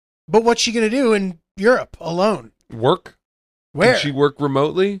But what's she going to do in Europe alone? Work? Where? Can she work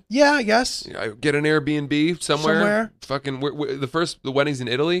remotely? Yeah, I guess. Get an Airbnb somewhere. Fucking the wedding's in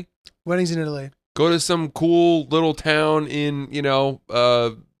Italy. Weddings in Italy. Go to some cool little town in,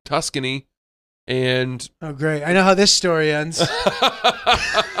 Tuscany, and oh, great! I know how this story ends.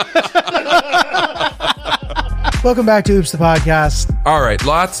 Welcome back to Oops the Podcast. All right,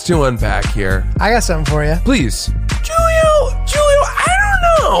 lots to unpack here. I got something for you. Please, Julio, I don't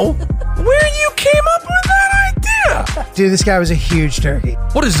know where you came up with that idea. Dude, this guy was a huge turkey.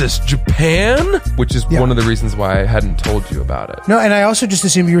 What is this, Japan? Which is Yeah. one of the reasons why I hadn't told you about it. No, and I also just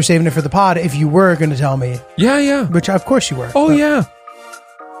assumed you were saving it for the pod if you were going to tell me, Yeah. which of course you were. Oh, But- yeah.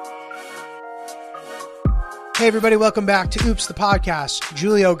 Hey, everybody, welcome back to Oops the Podcast.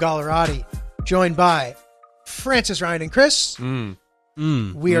 Julio Gallerati, joined by Francis, Ryan, and Chris.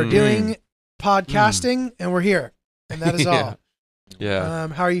 We are doing podcasting, and we're here. And that is all. Yeah.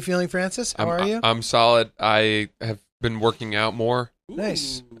 How are you feeling, Francis? How are you? I'm solid. I have been working out more,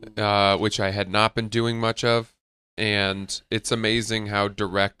 Nice. which I had not been doing much of. And it's amazing how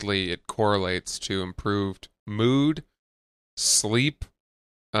directly it correlates to improved mood, sleep,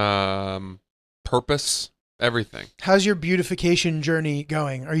 purpose, everything. How's your beautification journey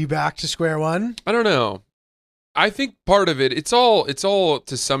going? Are you back to square one? I don't know. I think part of it, it's all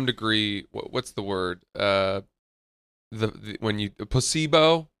to some degree. What's the word? When you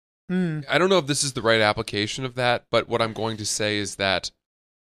placebo. I don't know if this is the right application of that, but what I'm going to say is that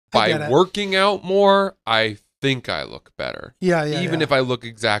by working out more, I think I look better. Yeah. Even if I look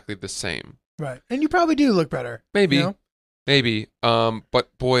exactly the same. Right. And you probably do look better. Maybe. You know? Maybe.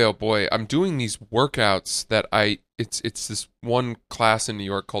 But boy, oh boy, I'm doing these workouts that it's this one class in New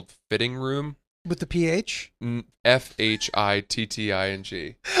York called Fitting Room. With the PH? FHITTING.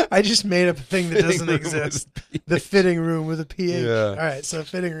 I just made up a thing that doesn't exist. The fitting room with a PH. Yeah. All right, so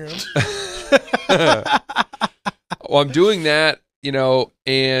fitting room. Well, I'm doing that,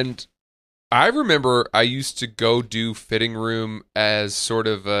 and I remember I used to go do Fitting Room as sort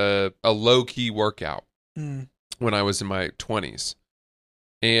of a low-key workout when I was in my 20s.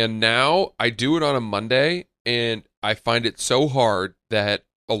 And now I do it on a Monday, and I find it so hard that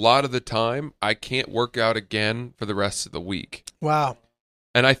a lot of the time I can't work out again for the rest of the week. Wow.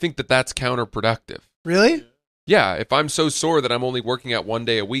 And I think that that's counterproductive. Really? Yeah, if I'm so sore that I'm only working out one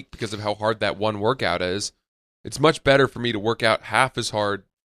day a week because of how hard that one workout is, it's much better for me to work out half as hard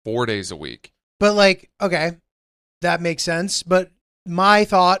 4 days a week. But okay, that makes sense. But my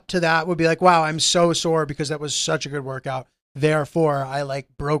thought to that would be wow, I'm so sore because that was such a good workout. Therefore, I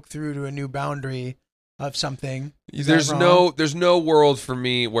broke through to a new boundary of something. There's no world for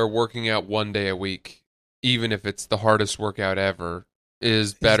me where working out one day a week, even if it's the hardest workout ever,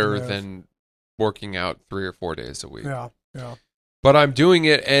 is better than working out 3 or 4 days a week. Yeah. But I'm doing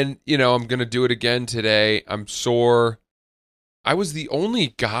it, and I'm going to do it again today. I'm sore. I was the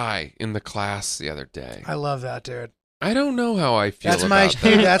only guy in the class the other day. I love that, dude. I don't know how I feel That's about that.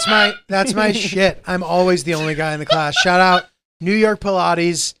 dude, that's my shit. I'm always the only guy in the class. Shout out New York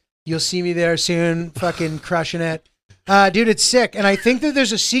Pilates. You'll see me there soon, fucking crushing it. Dude, it's sick. And I think that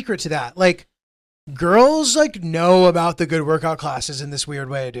there's a secret to that. Girls know about the good workout classes in this weird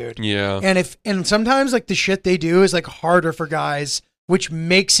way, dude. Yeah. And sometimes the shit they do is harder for guys, which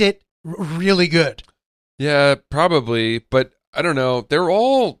makes it really good. Yeah, probably, but I don't know. They're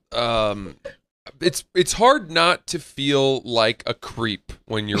all it's hard not to feel like a creep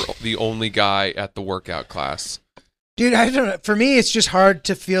when you're the only guy at the workout class. Dude, I don't know. For me, it's just hard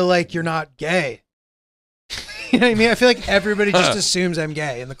to feel like you're not gay. You know what I mean? I feel like everybody just assumes I'm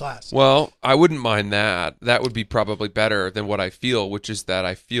gay in the class. Well, I wouldn't mind that. That would be probably better than what I feel, which is that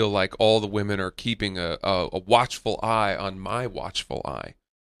I feel like all the women are keeping a watchful eye on my watchful eye.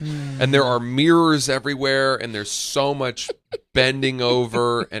 And there are mirrors everywhere, and there's so much bending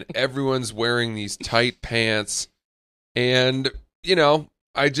over, and everyone's wearing these tight pants. And,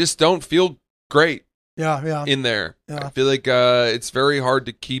 I just don't feel great. Yeah. In there. Yeah. I feel like it's very hard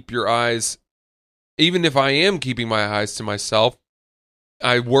to keep your eyes, even if I am keeping my eyes to myself,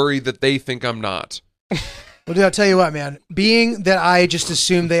 I worry that they think I'm not. Well, dude, I'll tell you what, man. Being that I just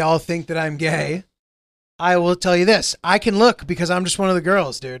assume they all think that I'm gay, I will tell you this. I can look because I'm just one of the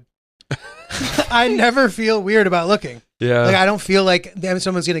girls, dude. I never feel weird about looking. Yeah. I don't feel like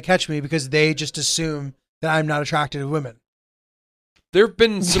someone's going to catch me because they just assume that I'm not attracted to women. There have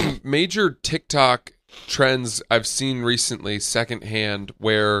been some major TikTok trends I've seen recently secondhand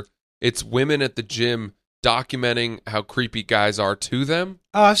where it's women at the gym documenting how creepy guys are to them.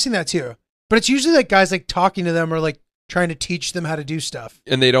 Oh, I've seen that too. But it's usually guys talking to them or trying to teach them how to do stuff.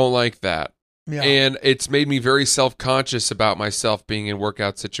 And they don't like that. Yeah. And it's made me very self-conscious about myself being in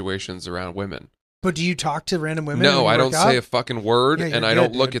workout situations around women. But do you talk to random women? No, when I you don't work say a out? fucking word, Yeah, and you're I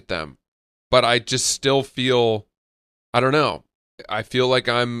don't good, look dude. at them. But I just still feel, I don't know. I feel like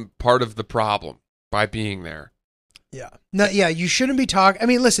I'm part of the problem by being there. Yeah. No, yeah, you shouldn't be talking. I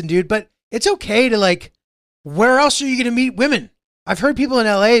mean, listen, dude, but it's okay to like, where else are you going to meet women? I've heard people in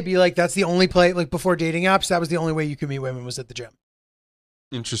LA be like, that's the only place, like before dating apps, that was the only way you could meet women was at the gym.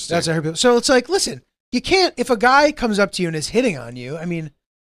 Interesting. That's what I heard people. So it's like, listen, you can't, if a guy comes up to you and is hitting on you, I mean,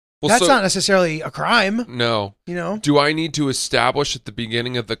 Well, that's so- not necessarily a crime, No. you know? Do I need to establish at the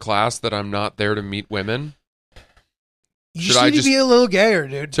beginning of the class that I'm not there to meet women? You Should just I need just- to be a little gayer,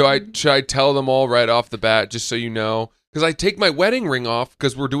 dude. Should I tell them all right off the bat, just so you know? Because I take my wedding ring off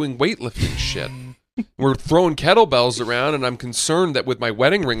because we're doing weightlifting shit. We're throwing kettlebells around, and I'm concerned that with my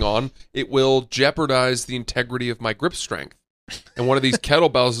wedding ring on, it will jeopardize the integrity of my grip strength. And one of these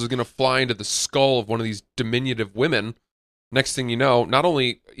kettlebells is going to fly into the skull of one of these diminutive women. Next thing you know, not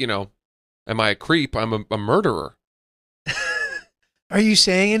only, am I a creep, I'm a murderer. Are you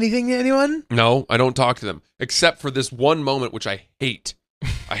saying anything to anyone? No, I don't talk to them, except for this one moment, which I hate.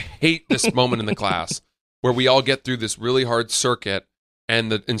 I hate this moment in the class where we all get through this really hard circuit,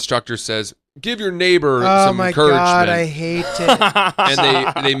 and the instructor says, give your neighbor Oh some my encouragement. God, I hate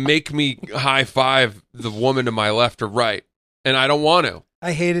it. And they make me high five the woman to my left or right, and I don't want to.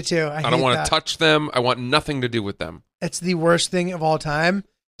 I hate it too. I don't want that. to touch them. I want nothing to do with them. It's the worst thing of all time.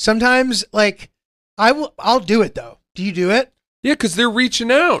 Sometimes, like, I'll do it though. Do you do it? Yeah, because they're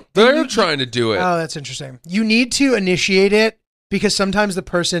reaching out. They're trying to do it. Oh, that's interesting. You need to initiate it because sometimes the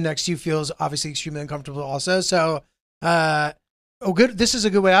person next to you feels obviously extremely uncomfortable also. So, good. This is a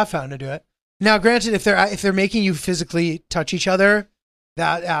good way I've found to do it. Now, granted, if they're making you physically touch each other,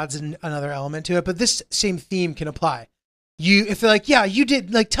 that adds another element to it. But this same theme can apply. If they're like, yeah, you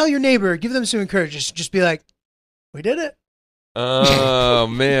did, like, tell your neighbor, give them some encouragement. Just be like, we did it. Oh,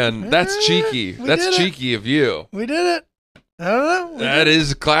 man. That's cheeky. We That's did it. cheeky of you. We did it. I don't know. That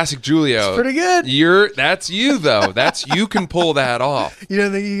is classic Julio. It's pretty good. That's you, though. You can pull that off. You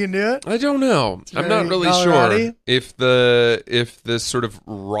don't think you can do it? I don't know. I'm not very really Colorado-y. sure if the sort of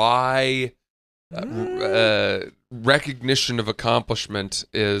wry recognition of accomplishment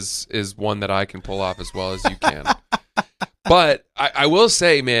is one that I can pull off as well as you can. But I will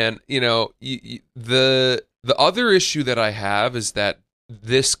say, man, the other issue that I have is that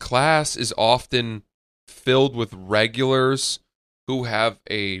this class is often filled with regulars who have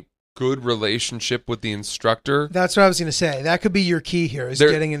a good relationship with the instructor. That's what I was going to say. That could be your key here is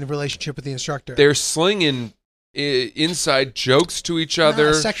They're- getting in a relationship with the instructor. They're slinging inside jokes to each Not other.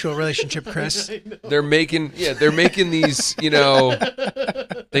 a sexual relationship, Chris. They're making these,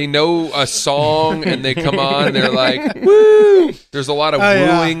 they know a song and they come on and they're like, woo! There's a lot of Oh,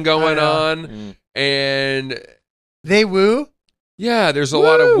 yeah. wooing going Oh, yeah. on. And They woo. yeah, there's a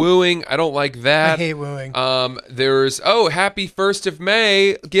lot of wooing. I don't like I that. hate wooing. There's, happy 1st of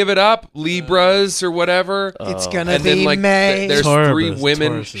May. Give it up, Libras or whatever. It's gonna And be then, like, May. there's three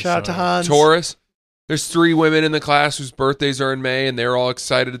women. Shout out to Hans. Taurus. There's 3 women in the class whose birthdays are in May, and they're all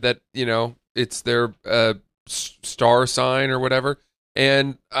excited that it's their star sign or whatever.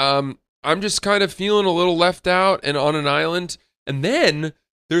 And I'm just kind of feeling a little left out and on an island. And then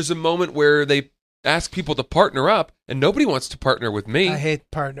there's a moment where they ask people to partner up, and nobody wants to partner with me. I hate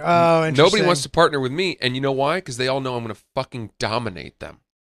partner. Oh, interesting. Nobody wants to partner with me, and you know why? Because they all know I'm going to fucking dominate them.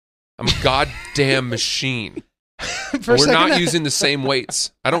 I'm a goddamn machine. For a We're second, not using the same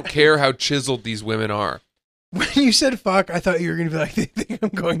weights. I don't care how chiseled these women are. when you said fuck, I thought you were going to be like, they think I'm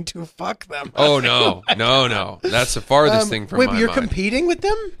going to fuck them. Oh no. That's the farthest thing from wait, my but you're mind. competing with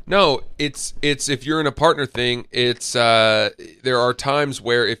them? No, it's if you're in a partner thing, it's there are times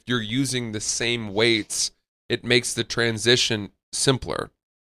where if you're using the same weights, it makes the transition simpler.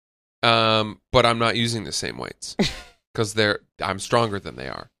 But I'm not using the same weights because I'm stronger than they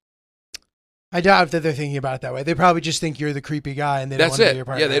are. I doubt that they're thinking about it that way. They probably just think you're the creepy guy and they don't That's want to be it. your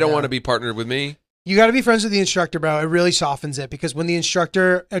partner. Yeah, they don't want to be partnered with me. You got to be friends with the instructor, bro. It really softens it because when the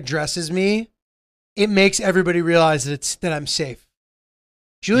instructor addresses me, it makes everybody realize that I'm safe.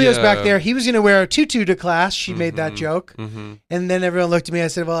 Julio's Yeah. back there. He was going to wear a tutu to class. She made that Mhm. joke. Mm-hmm. And then everyone looked at me. I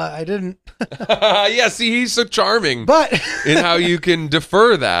said, well, I didn't. Yeah, see, he's so charming But in how you can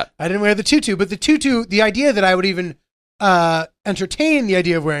defer that. I didn't wear the tutu. But the tutu, the idea that I would even entertain the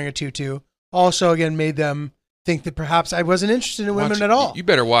idea of wearing a tutu also, again, made them think that perhaps I wasn't interested in women Watch- at all. You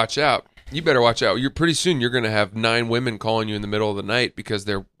better watch out. You're pretty soon you're going to have 9 women calling you in the middle of the night because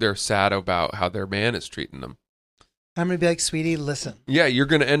they're sad about how their man is treating them. I'm going to be like, sweetie, listen. Yeah, you're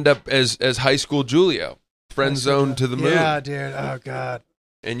going to end up as high school Julio, friend zone to the moon. Yeah, dude. Oh, God.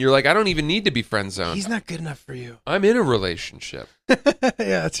 And you're like, I don't even need to be friend zoned. He's not good enough for you. I'm in a relationship. Yeah,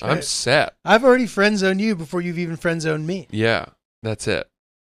 that's right. I'm set. I've already friend zoned you before you've even friend zoned me. Yeah, that's it.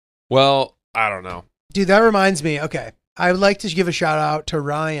 Well, I don't know. Dude, that reminds me. Okay. I would like to give a shout out to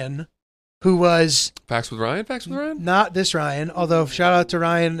Ryan, who was Facts with Ryan? Facts with Ryan? not this Ryan, although shout out to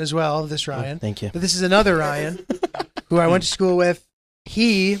Ryan as well, this Ryan. Thank you. But this is another Ryan who I went to school with.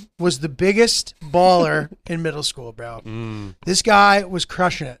 He was the biggest baller in middle school, bro. This guy was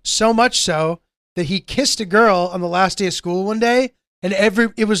crushing it. So much so that he kissed a girl on the last day of school one day, and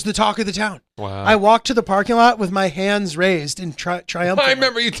it was the talk of the town. Wow. I walked to the parking lot with my hands raised in triumph. I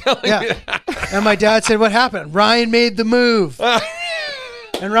remember you telling me that. And my dad said, "What happened?" Ryan made the move.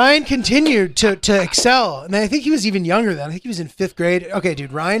 And Ryan continued to excel. And I think he was even younger then. I think he was in 5th grade. Okay,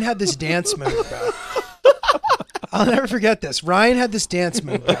 dude, Ryan had this dance move, bro. I'll never forget this. Ryan had this dance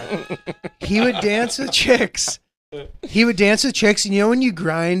move, bro. He would dance with chicks. And you know when you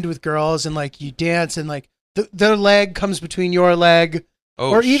grind with girls and like you dance and like their leg comes between your leg,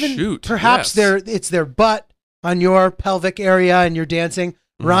 Oh, or even perhaps it's their butt on your pelvic area and you're dancing.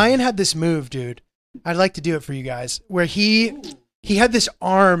 Ryan had this move, dude. I'd like to do it for you guys, where he had this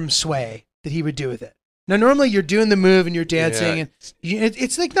arm sway that he would do with it. Now, normally you're doing the move and you're dancing, and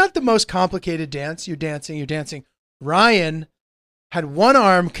it's like not the most complicated dance. You're dancing. Ryan had one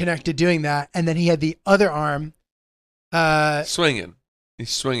arm connected doing that, and then he had the other arm swinging.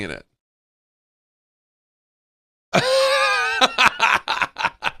 He's swinging it.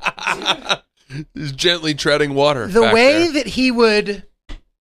 He's gently treading water. The way that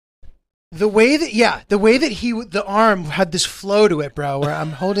the arm had this flow to it, bro, where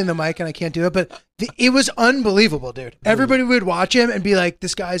I'm holding the mic and I can't do it, but it was unbelievable, dude. Everybody would watch him and be like,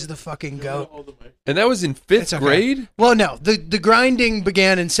 this guy's the fucking goat. And that was in 5th grade? Well, no, the grinding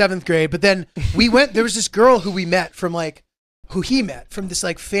began in 7th grade, but then there was this girl who he met from this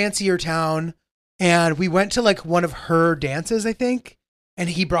like fancier town, and we went to like one of her dances, I think, and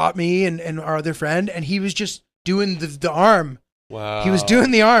he brought me and our other friend, and he was just doing the arm. Wow. He was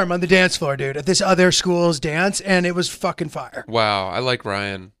doing the arm on the dance floor, dude, at this other school's dance, and it was fucking fire. Wow, I like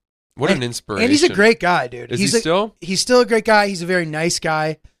Ryan. What an inspiration. And he's a great guy, dude. Is he still? He's still a great guy. He's a very nice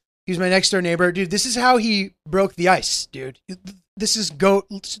guy. He was my next door neighbor. Dude, this is how he broke the ice, dude. This is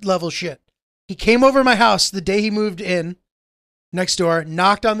GOAT level shit. He came over to my house the day he moved in next door,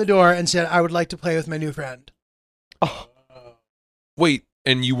 knocked on the door, and said, I would like to play with my new friend. Oh. Wait,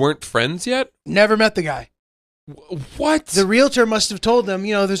 and you weren't friends yet? Never met the guy. What? The realtor must have told them,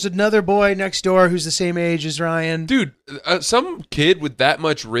 there's another boy next door who's the same age as Ryan. Dude, some kid with that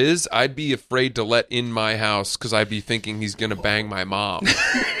much riz, I'd be afraid to let in my house because I'd be thinking he's going to bang my mom.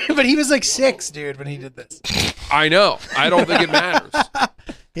 But he was like 6, dude, when he did this. I know. I don't think it matters.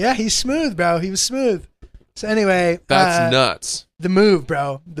 Yeah, he's smooth, bro. He was smooth. So anyway. That's nuts. The move,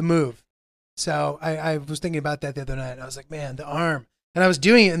 bro. The move. So I was thinking about that the other night. I was like, man, the arm. And I was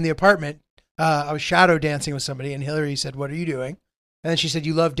doing it in the apartment. I was shadow dancing with somebody, and Hillary said, what are you doing? And then she said,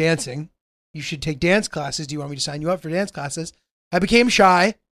 you love dancing. You should take dance classes. Do you want me to sign you up for dance classes? I became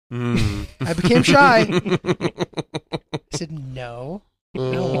shy. I became shy. I said, no, I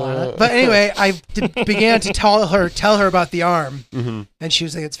don't want to. But anyway, I began to tell her about the arm. And she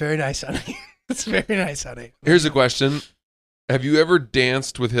was like, it's very nice, honey. It's very nice, honey. Here's a question. Have you ever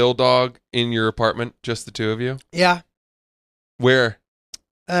danced with Hill Dog in your apartment, just the two of you? Yeah. Where?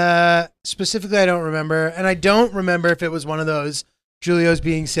 Specifically, I don't remember. And I don't remember if it was one of those Julio's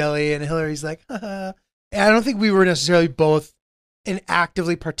being silly and Hillary's like, haha. And I don't think we were necessarily both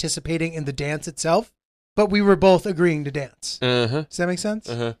actively participating in the dance itself, but we were both agreeing to dance. Uh-huh. Does that make sense?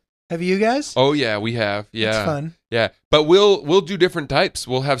 Uh-huh. Have you guys? Oh, yeah, we have. Yeah. It's fun. Yeah. But we'll do different types.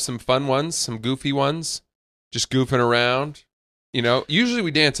 We'll have some fun ones, some goofy ones, just goofing around. Usually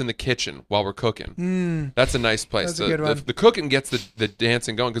we dance in the kitchen while we're cooking. That's a nice place. That's a good one. The cooking gets the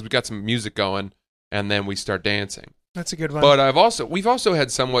dancing going because we got some music going, and then we start dancing. That's a good one. But we've also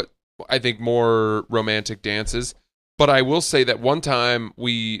had somewhat, I think, more romantic dances. But I will say that one time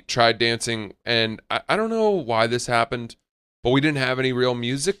we tried dancing, and I don't know why this happened, but we didn't have any real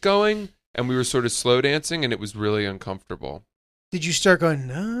music going, and we were sort of slow dancing, and it was really uncomfortable. Did you start going,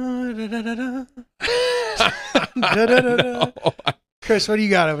 no, da, da, da, da? Da, da, da, da. Chris, what do you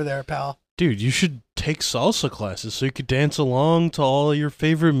got over there, pal? Dude, you should take salsa classes so you could dance along to all your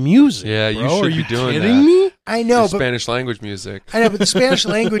favorite music. Yeah, bro. you should Are be you doing kidding that. me? I know, but Spanish language music. I know, but the Spanish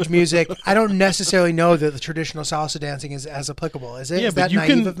language music, I don't necessarily know that the traditional salsa dancing is as applicable. Is it? Yeah, is but that you naive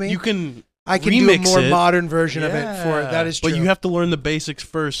can. of me? You can. I can do a remix more it. modern version of it for it. That is true. But you have to learn the basics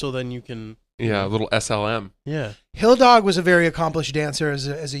first, so then you can. Yeah, a little SLM. Yeah. Hill Dog was a very accomplished dancer as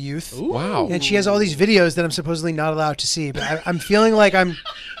a youth. Ooh. Wow. And she has all these videos that I'm supposedly not allowed to see, but I'm feeling like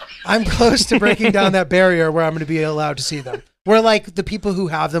I'm close to breaking down that barrier where I'm going to be allowed to see them. Where like the people who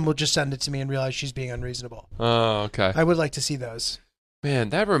have them will just send it to me and realize she's being unreasonable. Oh, okay. I would like to see those. Man,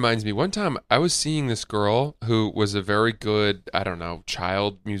 that reminds me. One time I was seeing this girl who was a very good, I don't know,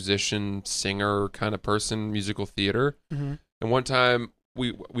 child musician, singer kind of person, musical theater. Mm-hmm. And one time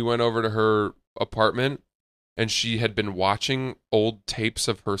we went over to her apartment and she had been watching old tapes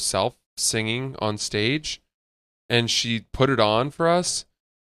of herself singing on stage, and she put it on for us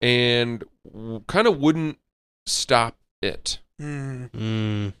and kind of wouldn't stop it.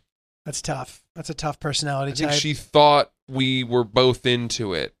 That's tough. That's a tough personality I think type. she thought we were both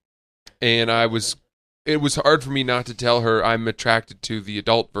into it, and it was hard for me not to tell her I'm attracted to the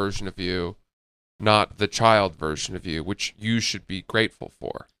adult version of you, not the child version of you, which you should be grateful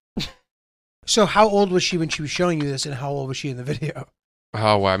for. So how old was she when she was showing you this, and how old was she in the video?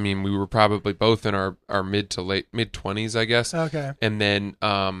 Oh, I mean, we were probably both in our mid 20s, I guess. Okay. And then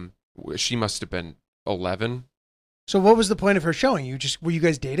she must have been 11. So what was the point of her showing you? Were you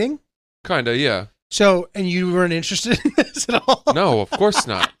guys dating? Kinda, yeah. So, and you weren't interested in this at all? No, of course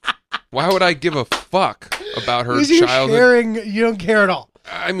not. Why would I give a fuck about her Because you're childhood? sharing, you don't care at all.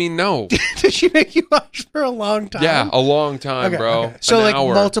 I mean, no. Did she make you watch for a long time? Yeah, a long time, Okay, bro. okay. So An like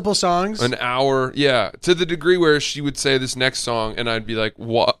hour. multiple songs? An hour, yeah. To the degree where she would say this next song, and I'd be like,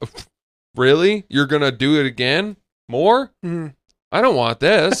 what? Really? You're going to do it again? More? Mhm. I don't want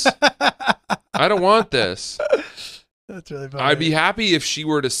this. I don't want this. That's really funny. I'd be happy if she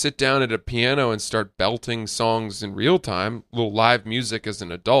were to sit down at a piano and start belting songs in real time, little live music as an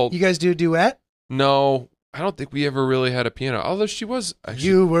adult. You guys do a duet? No, I don't think we ever really had a piano. Although she was actually,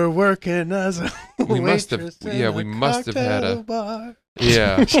 You were working as a We must have- waitress in yeah, a we must have had a- cocktail bar.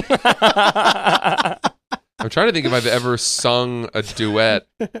 yeah. I'm trying to think if I've ever sung a duet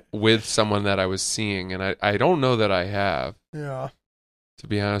with someone that I was seeing, and I don't know that I have, Yeah. to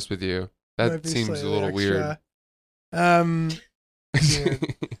be honest with you. Might That be seems a slightly little weird. extra.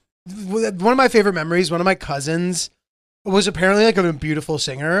 One of my favorite memories, one of my cousins was apparently like a beautiful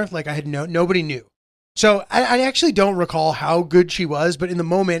singer. Like I had nobody knew. So I actually don't recall how good she was, but in the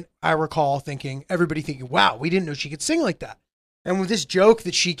moment I recall everybody thinking, wow, we didn't know she could sing like that. And with this joke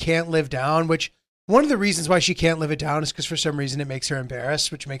that she can't live down, which one of the reasons why she can't live it down is because for some reason it makes her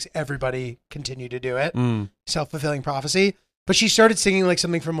embarrassed, which makes everybody continue to do it. Mm. Self-fulfilling prophecy. But she started singing like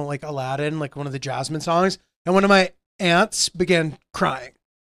something from like Aladdin, like one of the Jasmine songs. And one of my aunts began crying.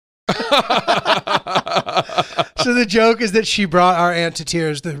 So the joke is that she brought our aunt to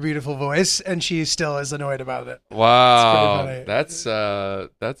tears with her beautiful voice, and she still is annoyed about it. Wow, It's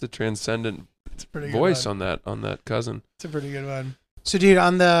that's a transcendent It's a pretty good voice one. on that cousin. It's a pretty good one. So, dude,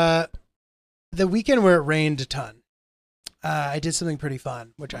 on the weekend where it rained a ton, I did something pretty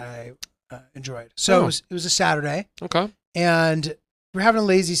fun, which I enjoyed. So it was a Saturday, Okay. and we're having a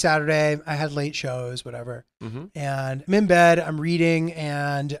lazy Saturday. I had late shows, whatever, Mm-hmm. and I'm in bed. I'm reading,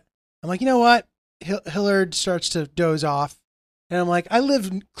 and I'm like, you know what? Hillard starts to doze off, and I'm like, I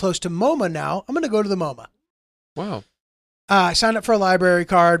live close to MoMA now. I'm going to go to the MoMA. Wow. I signed up for a library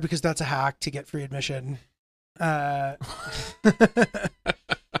card because that's a hack to get free admission. I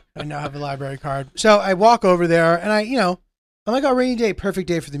now have a library card. So I walk over there and I'm like, oh, rainy day, perfect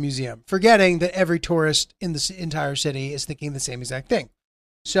day for the museum, forgetting that every tourist in the entire city is thinking the same exact thing.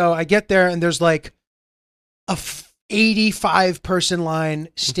 So I get there and there's like a 85 person line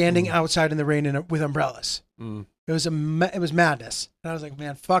standing outside in the rain with umbrellas. Mm. It was madness. And I was like,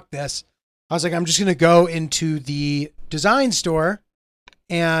 man, fuck this. I was like, I'm just going to go into the design store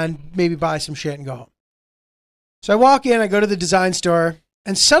and maybe buy some shit and go home. So I walk in, I go to the design store,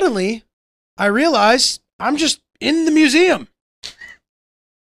 and suddenly I realize I'm just in the museum.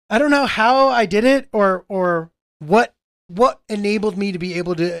 I don't know how I did it or what enabled me to be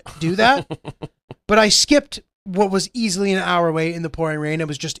able to do that, but I skipped what was easily an hour away in the pouring rain. I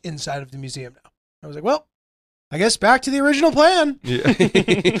was just inside of the museum now. I was like, well, I guess back to the original plan. Yeah.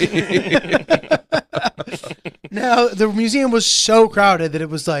 Now, the museum was so crowded that it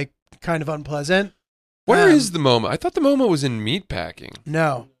was like kind of unpleasant. Where is the MoMA? I thought the MoMA was in Meatpacking.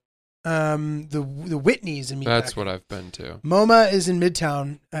 No. The Whitney's in Meatpacking. That's what I've been to. MoMA is in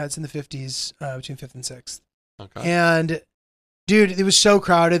Midtown. It's in the 50s, between 5th and 6th. Okay. And dude, it was so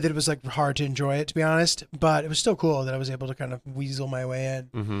crowded that it was like hard to enjoy it, to be honest. But it was still cool that I was able to kind of weasel my way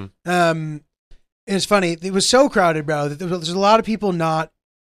in. Mm-hmm. It's funny. It was so crowded, bro, that there's a lot of people not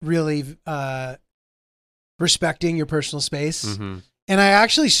really respecting your personal space. Mm-hmm. And I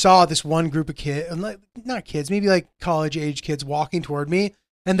actually saw this one group of kids, not kids, maybe like college age kids walking toward me.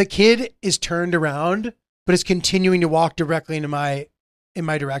 and the kid is turned around, but is continuing to walk directly in my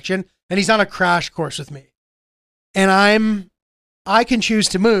direction. And he's on a crash course with me. And I can choose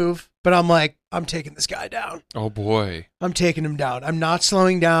to move, but I'm like, I'm taking this guy down. Oh boy. I'm taking him down. I'm not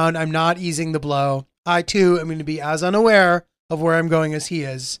slowing down. I'm not easing the blow. I too am going to be as unaware of where I'm going as he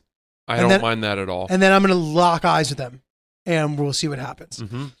is. I don't mind that at all. And then I'm going to lock eyes with him and we'll see what happens.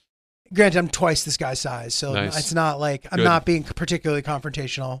 Mm-hmm. Granted, I'm twice this guy's size, so Nice. it's not like I'm not being particularly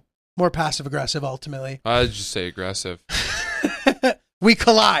confrontational. More passive aggressive, ultimately. I'd just say aggressive. We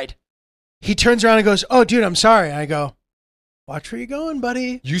collide. He turns around and goes, "Oh, dude, I'm sorry." And I go, "Watch where you're going,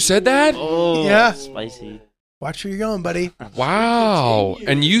 buddy. You said that? Oh, Yeah. Spicy. Watch where you're going, buddy." Wow.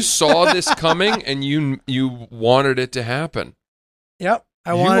 And you saw this coming and you wanted it to happen. Yep,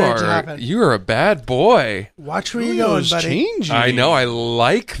 I wanted it to happen. You are a bad boy. Watch where you're going, buddy. Changing. I know. I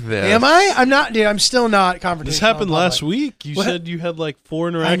like this. Am I? I'm not, dude. I'm still not confrontational. This happened in last public. week. You What? said you had like 4 I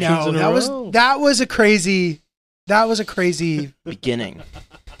interactions know in a row. that was a crazy. Beginning.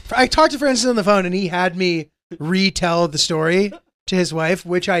 I talked to Francis on the phone, and he had me retell the story to his wife,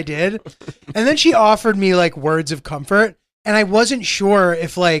 which I did, and then she offered me like words of comfort, and I wasn't sure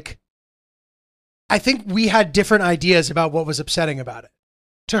if like. I think we had different ideas about what was upsetting about it.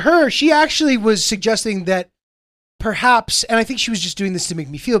 To her, she actually was suggesting that perhaps, and I think she was just doing this to make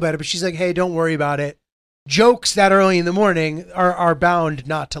me feel better, but she's like, "Hey, don't worry about it. Jokes that early in the morning are bound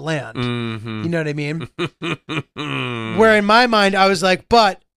not to land." Mm-hmm. You know what I mean? Where in my mind, I was like,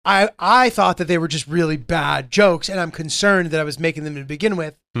 but I thought that they were just really bad jokes, and I'm concerned that I was making them to begin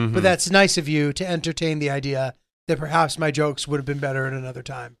with. Mhm. But that's nice of you to entertain the idea that perhaps my jokes would have been better at another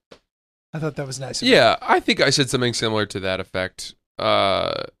time. I thought that was nice of you. Yeah, I think I said something similar to that effect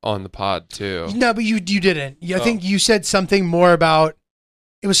on the pod too. No, but you didn't. I Oh. think you said something more about,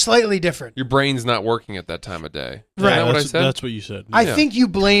 it was slightly different. Your brain's not working at that time of day. Is Right. that what I that's, said? that's what you said. I Yeah. think you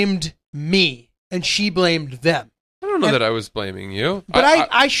blamed me, and she blamed them. I don't know and- that I was blaming you. But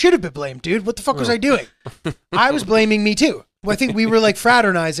I should have been blamed, dude. What the fuck was I doing? I was blaming me too. Well, I think we were like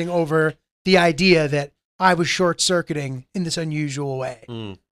fraternizing over the idea that I was short-circuiting in this unusual way.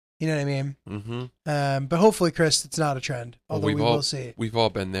 Mm. You know what I mean? Mm-hmm. But hopefully, Chris, it's not a trend. Although we will see. We've all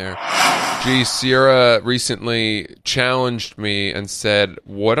been there. Gee, Sierra recently challenged me and said,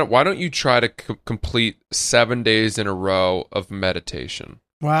 why don't you try to complete 7 days in a row of meditation?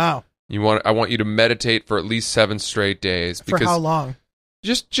 Wow. I want you to meditate for at least 7 straight days. For how long?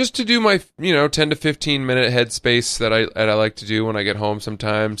 Just to do my 10 to 15 minute headspace that I like to do when I get home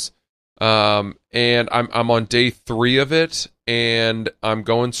sometimes. And I'm on day 3 of it, and I'm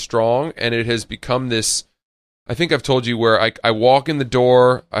going strong, and it has become this. I think I've told you where I walk in the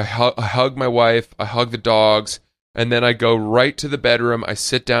door, I hug my wife, I hug the dogs, and then I go right to the bedroom. I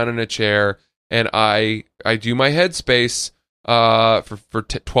sit down in a chair, and I do my headspace for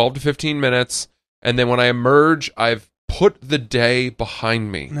 12 to 15 minutes, and then when I emerge, I've put the day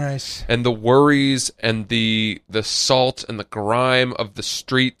behind me. Nice. And the worries and the salt and the grime of the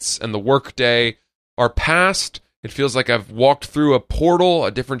streets and the workday are past. It feels like I've walked through a portal,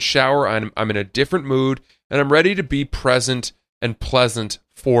 a different shower. I'm in a different mood, and I'm ready to be present and pleasant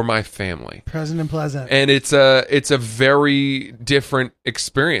for my family. Present and pleasant. And it's a very different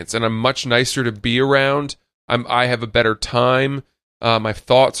experience, and I'm much nicer to be around. I have a better time. My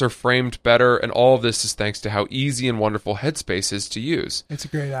thoughts are framed better, and all of this is thanks to how easy and wonderful Headspace is to use. It's a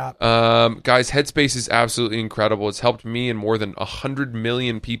great app. Guys, Headspace is absolutely incredible. It's helped me and more than 100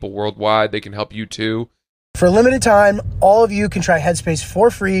 million people worldwide. They can help you too. For a limited time, all of you can try Headspace for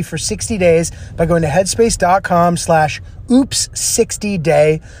free for 60 days by going to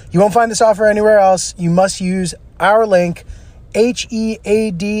headspace.com/oops60day. You won't find this offer anywhere else. You must use our link,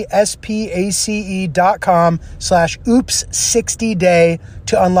 headspace.com/oops60day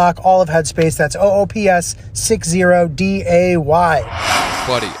to unlock all of Headspace. That's OOPS60DAY.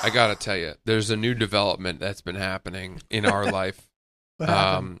 Buddy, I gotta tell you, there's a new development that's been happening in our life. What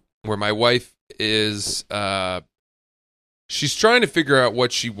happened? Where my wife is she's trying to figure out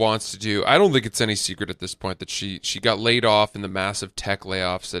what she wants to do. I don't think it's any secret at this point that she got laid off in the massive tech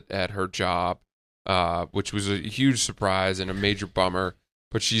layoffs at her job, which was a huge surprise and a major bummer.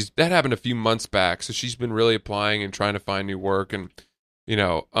 But that happened a few months back, so she's been really applying and trying to find new work and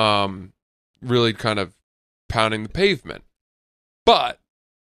really kind of pounding the pavement. But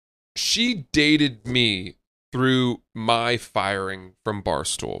she dated me through my firing from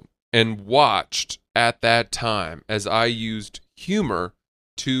Barstool and watched at that time as I used humor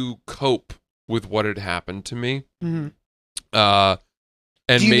to cope with what had happened to me. Mm-hmm. And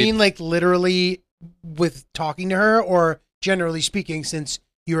Do you mean like literally with talking to her, or generally speaking, since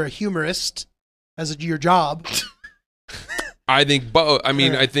you're a humorist as your job? I think both. I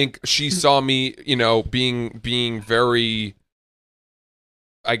mean, Yeah. I think she saw me, being very,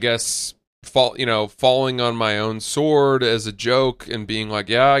 I guess, falling on my own sword as a joke and being like,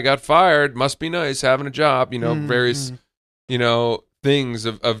 yeah, I got fired. Must be nice having a job, various, things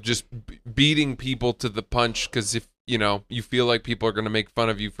of just beating people to the punch. Because if, you feel like people are going to make fun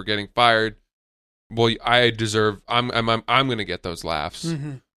of you for getting fired, well, I'm going to get those laughs.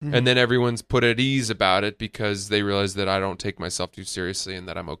 And then everyone's put at ease about it because they realize that I don't take myself too seriously and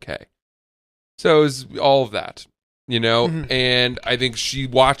that I'm okay. So it was all of that, and I think she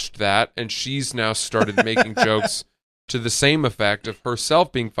watched that and she's now started making jokes to the same effect of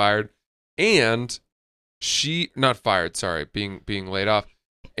herself being fired and not fired, sorry, being laid off.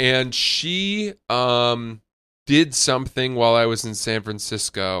 And she did something while I was in San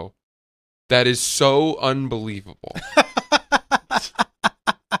Francisco that is so unbelievable.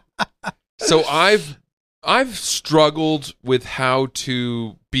 So I've struggled with how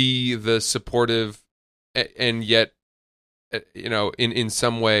to be the supportive and yet, in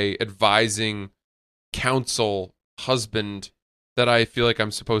some way advising counsel husband that I feel like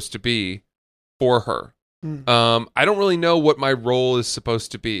I'm supposed to be for her. I don't really know what my role is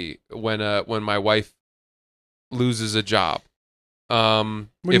supposed to be when my wife loses a job. What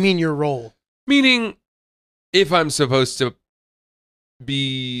do you mean your role? Meaning, if I'm supposed to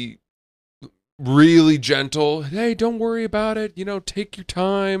be really gentle, hey, don't worry about it. Take your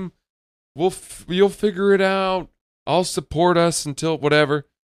time. You'll figure it out. I'll support us until whatever.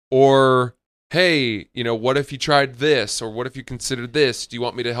 Or, hey, what if you tried this? Or what if you considered this? Do you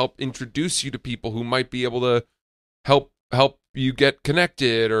want me to help introduce you to people who might be able to help you get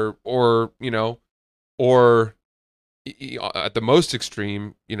connected? Or at the most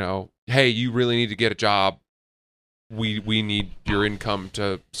extreme, hey, you really need to get a job. We need your income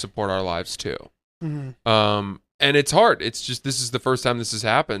to support our lives too. And it's hard. It's just, this is the first time this has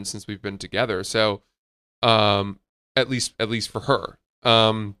happened since we've been together. So, at least for her.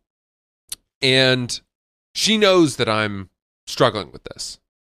 And she knows that I'm struggling with this.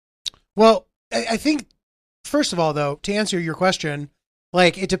 Well, I think, first of all, though, to answer your question,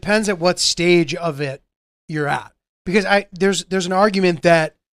 like, it depends at what stage of it you're at. Because there's an argument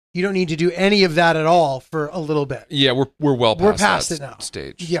that you don't need to do any of that at all for a little bit. Yeah, we're well past it now.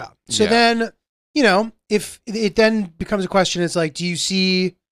 Stage. Yeah. So then, if it then becomes a question, it's like, do you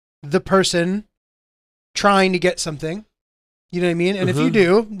see the person trying to get something? You know what I mean? And if you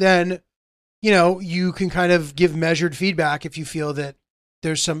do, then, you can kind of give measured feedback if you feel that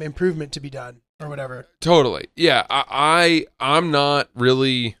there's some improvement to be done or whatever. Totally. Yeah. I'm not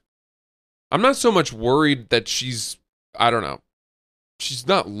so much worried that she's, I don't know, she's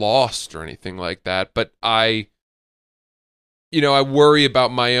not lost or anything like that, but I worry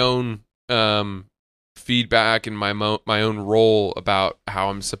about my own feedback and my own role about how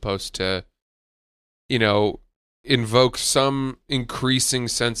I'm supposed to, invoke some increasing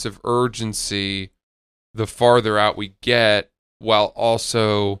sense of urgency the farther out we get, while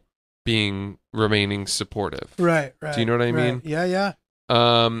also remaining supportive. Right. Do you know what I mean? Yeah.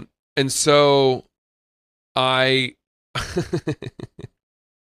 And so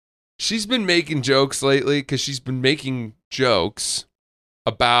she's been making jokes lately because she's been making jokes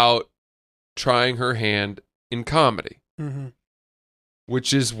about trying her hand in comedy,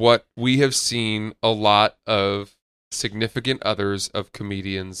 which is what we have seen a lot of significant others of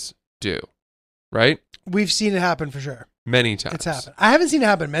comedians do, right? We've seen it happen for sure. Many times. It's happened. I haven't seen it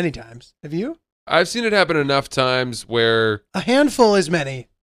happen many times. Have you? I've seen it happen enough times where... A handful is many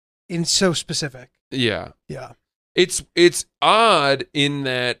in so specific. Yeah. Yeah. It's odd in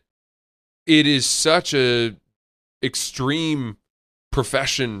that it is such a extreme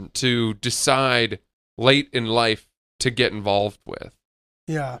profession to decide late in life to get involved with.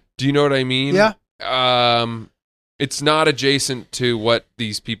 Yeah. Do you know what I mean? Yeah. It's not adjacent to what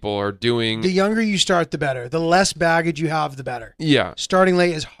these people are doing. The younger you start, the better. The less baggage you have, the better. Yeah. Starting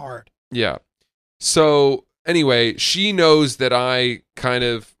late is hard. Yeah. So anyway, she knows that I kind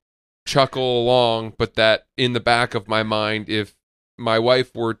of chuckle along, but that in the back of my mind, if my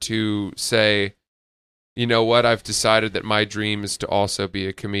wife were to say, you know what, I've decided that my dream is to also be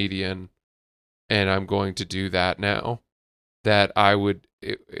a comedian and I'm going to do that now, that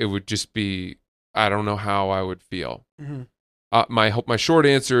it would just be, I don't know how I would feel. My short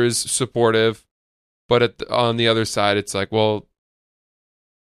answer is supportive, but on the other side, it's like, well,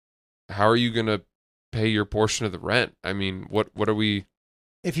 how are you going to pay your portion of the rent? I mean, what are we...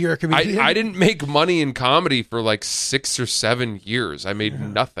 If you're a comedian? I didn't make money in comedy for like 6 or 7 years. I made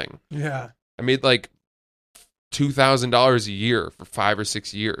nothing. Yeah. I made like $2,000 a year for 5 or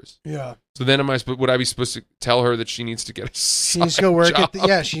 6 years. Yeah. So then would I be supposed to tell her that she needs to get a She needs to go work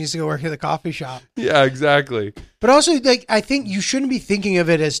job? she needs to go work at the coffee shop. Yeah, exactly. But also, like, I think you shouldn't be thinking of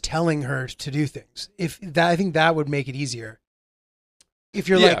it as telling her to do things. I think that would make it easier. If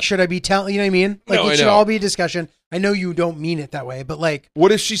you're like, should I be telling, you know what I mean? Like, it should all be a discussion. I know you don't mean it that way, but like,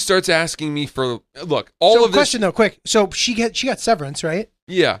 what if she starts asking me for, look, all of this. Question though, quick. So she got severance, right?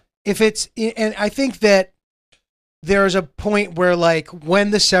 Yeah. And I think that there's a point where, like,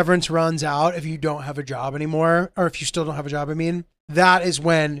 when the severance runs out, if you don't have a job anymore, or if you still don't have a job, I mean, that is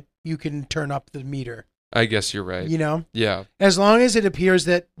when you can turn up the meter. I guess you're right. You know? Yeah. As long as it appears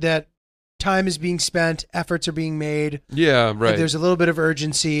that time is being spent, efforts are being made. Yeah, right. There's a little bit of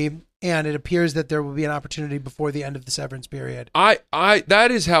urgency, and it appears that there will be an opportunity before the end of the severance period. That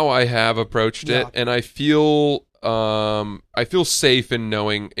is how I have approached it, and I feel safe in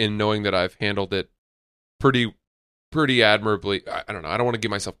knowing that I've handled it pretty admirably. I don't know. I don't want to give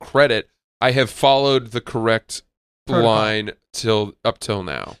myself credit. I have followed the correct line up till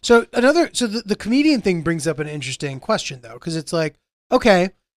now. So the comedian thing brings up an interesting question though, because it's like, okay,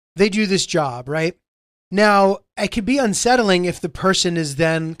 they do this job, right? Now, it could be unsettling if the person is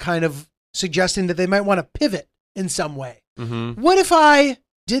then kind of suggesting that they might want to pivot in some way. Mm-hmm. What if I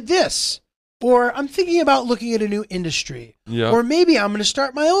did this? Or I'm thinking about looking at a new industry. Yeah. Or maybe I'm going to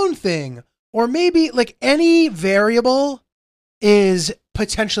start my own thing. Or maybe, like, any variable is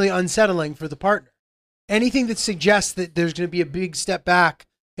potentially unsettling for the partner. Anything that suggests that there's going to be a big step back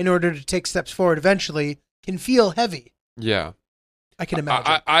in order to take steps forward eventually can feel heavy. Yeah. I can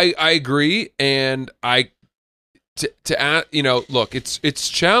imagine. I agree, and to add, look, it's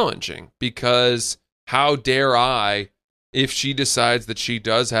challenging because how dare I, if she decides that she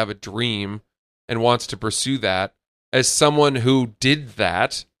does have a dream and wants to pursue that, as someone who did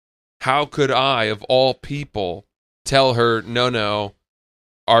that, how could I, of all people, tell her, no,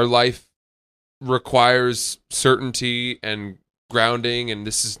 our life requires certainty and grounding, and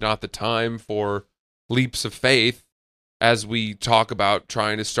this is not the time for leaps of faith. As we talk about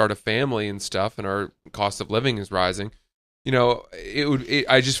trying to start a family and stuff, and our cost of living is rising,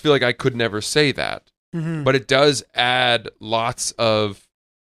 I just feel like I could never say that. Mm-hmm. But it does add lots of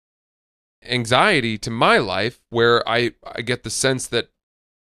anxiety to my life, where I get the sense that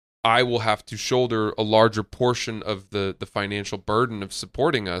I will have to shoulder a larger portion of the financial burden of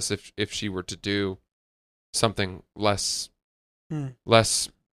supporting us if she were to do something less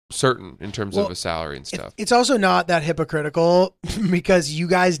certain in terms of a salary and stuff. It's also not that hypocritical because you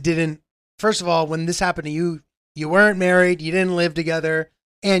guys didn't, first of all, when this happened to you, you weren't married, you didn't live together,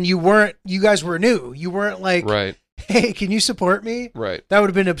 and you guys were new. You weren't like, right. Hey, can you support me? Right. That would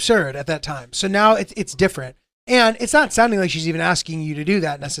have been absurd at that time. So now it's different. And it's not sounding like she's even asking you to do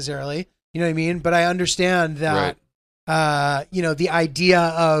that necessarily. You know what I mean? But I understand that, the idea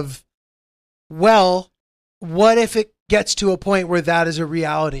of, well, what if it gets to a point where that is a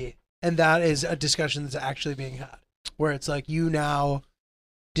reality and that is a discussion that's actually being had, where it's like, you now,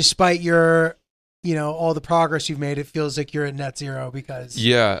 despite your, all the progress you've made, it feels like you're at net zero because.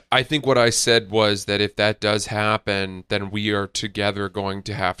 Yeah. I think what I said was that if that does happen, then we are together going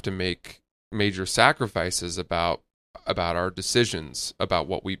to have to make major sacrifices about our decisions, about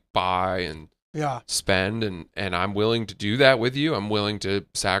what we buy and spend. And I'm willing to do that with you. I'm willing to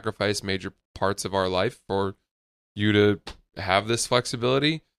sacrifice major parts of our life for you to have this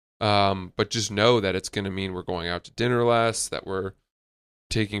flexibility, but just know that it's going to mean we're going out to dinner less, that we're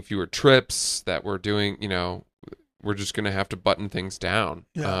taking fewer trips, that we're doing, we're just going to have to button things down,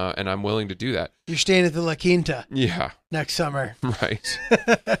 and I'm willing to do that. You're staying at the La Quinta next summer. Right.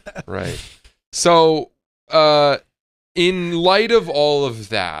 Right. So in light of all of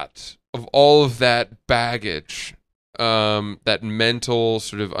that baggage, that mental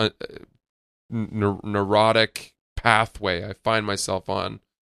sort of neurotic pathway I find myself on,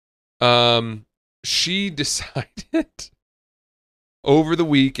 she decided over the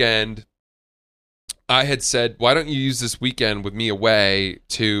weekend, I had said, why don't you use this weekend with me away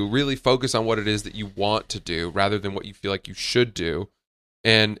to really focus on what it is that you want to do rather than what you feel like you should do,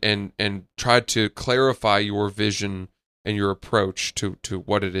 and try to clarify your vision and your approach to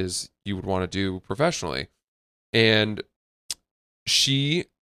what it is you would want to do professionally. And she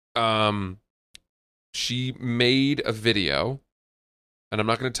made a video, and I'm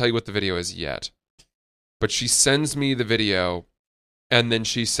not going to tell you what the video is yet, but she sends me the video, and then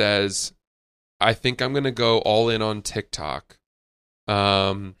she says, I think I'm going to go all in on TikTok.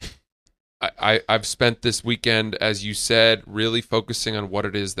 I've spent this weekend, as you said, really focusing on what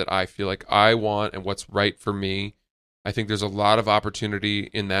it is that I feel like I want and what's right for me. I think there's a lot of opportunity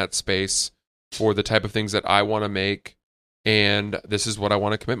in that space. for the type of things that I want to make, and this is what I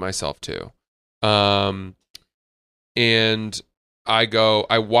want to commit myself to. And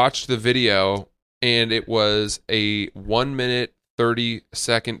I watched the video, and it was a 1 minute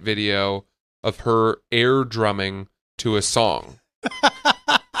 30-second video of her air drumming to a song.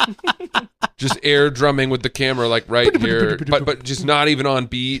 Just air drumming with the camera like right here, but just not even on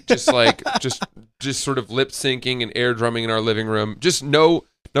beat, just like just sort of lip syncing and air drumming in our living room. Just no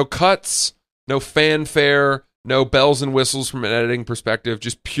cuts, no fanfare, no bells and whistles from an editing perspective,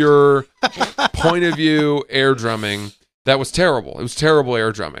 just pure point of view air drumming. That was terrible. It was terrible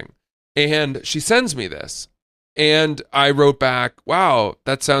air drumming. And she sends me this. And I wrote back, wow,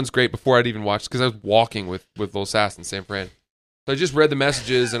 that sounds great, before I'd even watched, because I was walking with Lil Sass in San Fran. So I just read the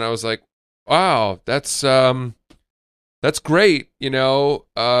messages and I was like, wow, that's great,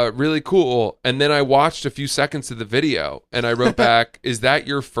 really cool. And then I watched a few seconds of the video and I wrote back, is that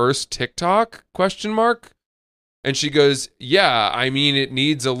your first TikTok ? And she goes, yeah, I mean, it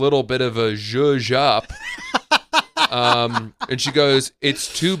needs a little bit of a zhuzh up. And she goes,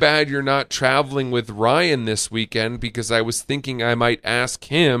 it's too bad you're not traveling with Ryan this weekend, because I was thinking I might ask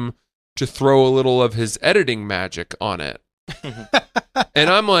him to throw a little of his editing magic on it. And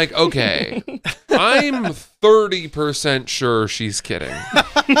I'm like, okay, I'm 30% sure she's kidding.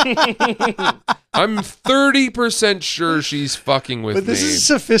 I'm 30% sure she's fucking with me. But this is a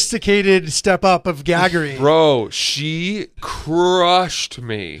sophisticated step up of gaggery. Bro, she crushed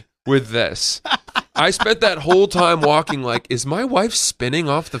me with this. I spent that whole time walking like, is my wife spinning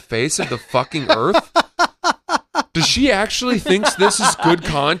off the face of the fucking earth? Does she actually thinks this is good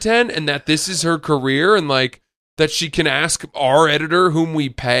content and that this is her career, and like that she can ask our editor, whom we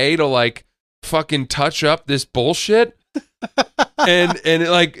pay, to like fucking touch up this bullshit? and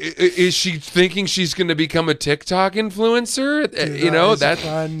like, is she thinking she's going to become a TikTok influencer? Dude, that's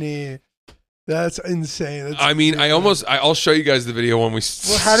funny. That's insane. I mean, I'll show you guys the video when we.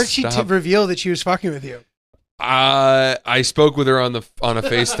 Well, how did she reveal that she was fucking with you? I spoke with her on a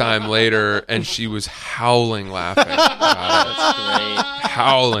FaceTime later, and she was howling laughing about it. That's great.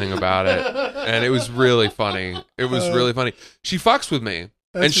 Howling about it, and it was really funny. It was really funny. She fucks with me,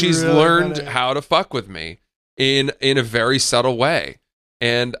 and she's really learned funny. how to fuck with me in a very subtle way,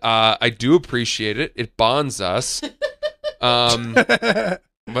 and I do appreciate it. It bonds us.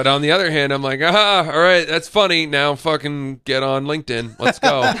 But on the other hand, I'm like, all right, that's funny. Now fucking get on LinkedIn. Let's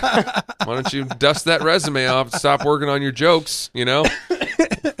go. Why don't you dust that resume off and stop working on your jokes, Dude,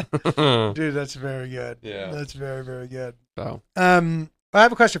 that's very good. Yeah. That's very, very good. So, I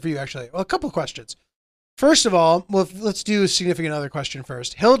have a question for you, actually. Well, a couple of questions. First of all, let's do a significant other question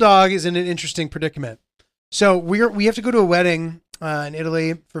first. Hill Dog is in an interesting predicament. So we have to go to a wedding in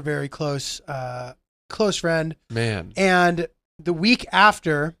Italy for a very close friend. man. And the week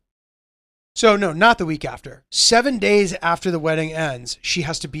after, so no, not the week after, 7 days after the wedding ends, she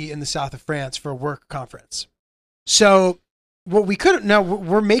has to be in the south of France for a work conference. So what we could, now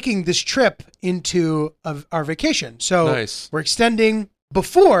we're making this trip into our vacation. So Nice. we're extending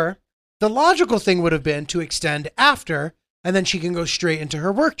before. The logical thing would have been to extend after, and then she can go straight into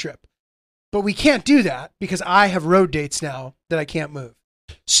her work trip. But we can't do that because I have road dates now that I can't move.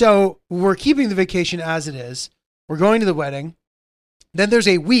 So we're keeping the vacation as it is. We're going to the wedding. Then there's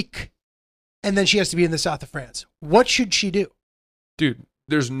a week, and then she has to be in the south of France. What should she do? Dude,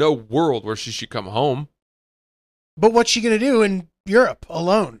 there's no world where she should come home. But what's she going to do in Europe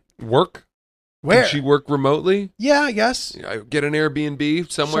alone? Work? Where? Can she work remotely? Yeah, I guess. Get an Airbnb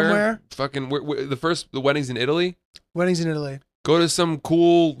somewhere. Somewhere. Fucking, the wedding's in Italy. Weddings in Italy. Go to some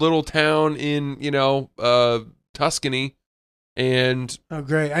cool little town in, Tuscany, and Oh,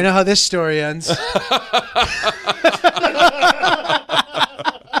 great. I know how this story ends.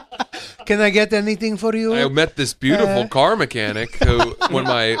 Can I get anything for you? I met this beautiful car mechanic who, when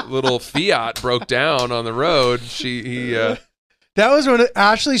my little Fiat broke down on the road, That was one of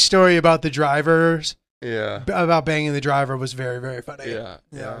Ashley's story about the drivers, yeah, about banging the driver was very, very funny. yeah.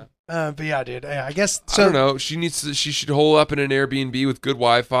 But yeah, dude, I guess. I don't know. She should hole up in an Airbnb with good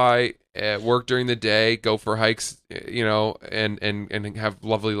Wi-Fi, work during the day, go for hikes, and have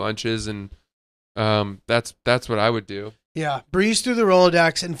lovely lunches, and that's what I would do. Yeah, breeze through the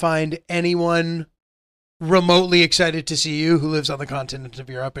Rolodex and find anyone remotely excited to see you who lives on the continent of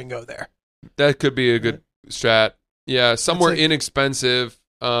Europe and go there. That could be a good strat. Yeah, somewhere like- inexpensive,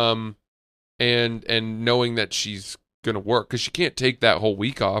 and knowing that she's gonna work, because she can't take that whole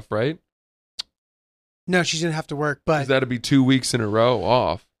week off, right? No, she's gonna have to work, but 'Cause that'd be 2 weeks in a row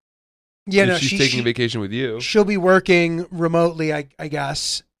off. yeah, if no, she's taking a vacation with you. She'll be working remotely, I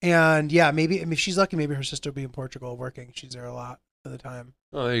guess. And yeah, maybe if she's lucky, maybe her sister will be in Portugal working. She's there a lot. of the time.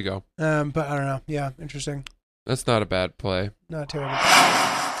 Oh, there you go. But I don't know. Yeah, interesting. That's not a bad play. Not terrible.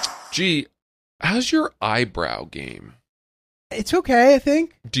 Gee, how's your eyebrow game? It's okay, I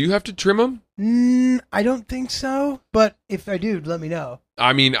think. Do you have to trim them? I don't think so. But if I do, let me know.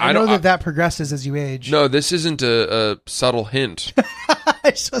 I mean, I know that progresses as you age. No, this isn't a subtle hint.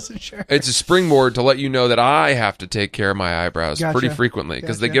 I just wasn't sure. It's a springboard to let you know that I have to take care of my eyebrows pretty frequently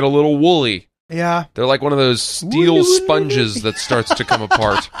because they get a little woolly. Yeah. They're like one of those steel sponges that starts to come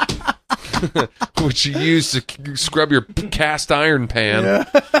apart, which you use to scrub your cast iron pan.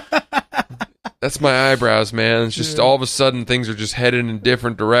 Yeah. That's my eyebrows, man. It's just all of a sudden things are just headed in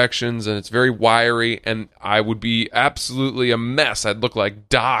different directions, and it's very wiry, and I would be absolutely a mess. I'd look like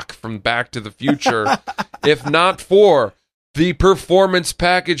Doc from Back to the Future if not for the Performance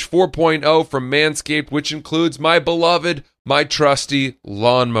Package 4.0 from Manscaped, which includes my beloved, my trusty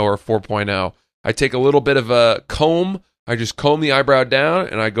Lawnmower 4.0. I take a little bit of a comb, I just comb the eyebrow down,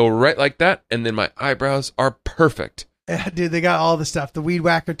 and I go right like that, and then my eyebrows are perfect. Yeah, dude, they got all the stuff. The Weed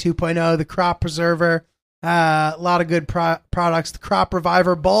Whacker 2.0, the Crop Preserver, a lot of good products. The Crop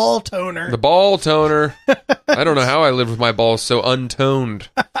Reviver Ball Toner. The Ball Toner. I don't know how I lived with my balls so untoned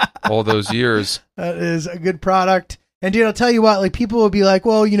all those years. That is a good product. And dude, I'll tell you what, like people will be like,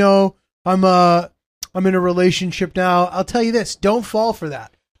 well, I'm in a relationship now. I'll tell you this, don't fall for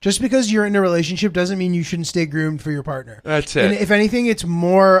that. Just because you're in a relationship doesn't mean you shouldn't stay groomed for your partner. That's it. And if anything, it's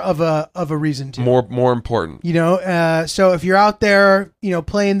more of a reason to. More important. So if you're out there,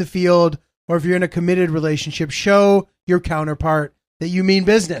 playing the field, or if you're in a committed relationship, show your counterpart that you mean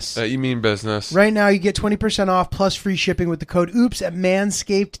business. Right now, you get 20% off plus free shipping with the code OOPS at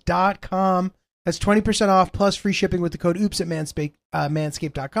manscaped.com. That's 20% off plus free shipping with the code OOPS at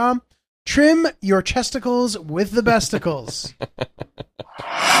manscaped.com. Trim your chesticles with the besticles.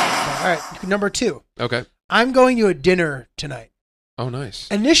 All right, number 2. Okay. I'm going to a dinner tonight. Oh, nice.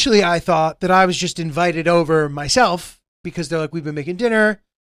 Initially, I thought that I was just invited over myself because they're like, we've been making dinner.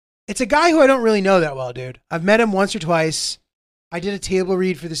 It's a guy who I don't really know that well, dude. I've met him once or twice. I did a table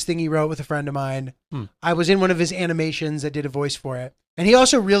read for this thing he wrote with a friend of mine. I was in one of his animations. I did a voice for it. And he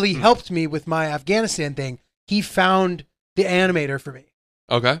also really helped me with my Afghanistan thing. He found the animator for me.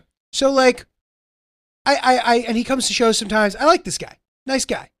 Okay. So like, and he comes to shows sometimes. I like this guy. Nice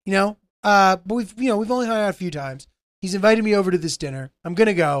guy, but we've only hung out a few times. He's invited me over to this dinner. I'm going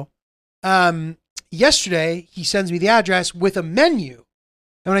to go. Yesterday he sends me the address with a menu.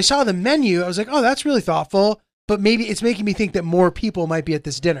 And when I saw the menu, I was like, oh, that's really thoughtful, but maybe it's making me think that more people might be at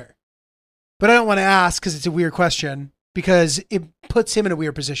this dinner. But I don't want to ask because it's a weird question, because it puts him in a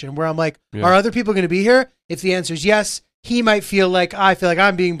weird position where I'm like, are other people going to be here? If the answer is yes, he might feel like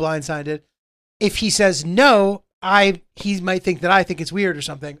I'm being blindsided. If he says no, he might think that I think it's weird or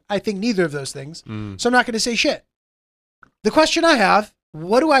something. I think neither of those things. So I'm not going to say shit. The question I have,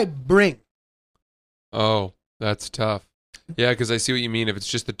 what do I bring? Oh, that's tough. Yeah, because I see what you mean. If it's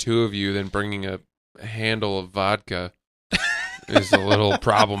just the two of you, then bringing a handle of vodka is a little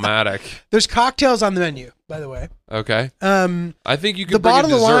problematic. There's cocktails on the menu, by the way. Okay. I think you could bring the bottle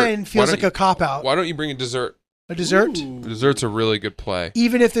a dessert. of wine feels like a cop-out. Why don't you bring a dessert? A dessert? Ooh. Dessert's a really good play.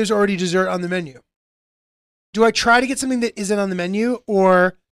 Even if there's already dessert on the menu. Do I try to get something that isn't on the menu?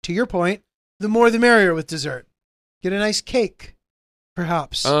 Or, to your point, the more the merrier with dessert? Get a nice cake,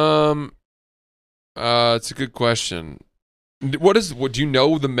 perhaps. It's a good question. What do you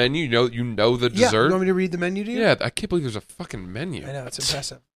know the menu? You know the dessert? Yeah, you want me to read the menu to you? Yeah, I can't believe there's a fucking menu. I know, it's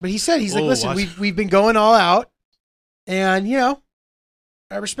impressive. But he's like, listen, what? we've been going all out, and,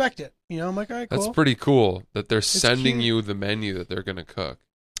 I respect it. I'm like, all right, cool. That's pretty cool that they're sending cute. you the menu that they're going to cook.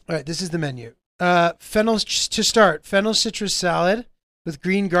 All right, this is the menu. Fennel citrus salad with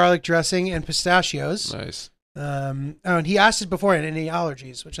green garlic dressing and pistachios. Nice. And he asked us beforehand any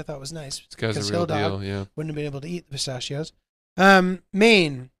allergies, which I thought was nice. This guy's a real deal, yeah. Wouldn't have been able to eat the pistachios.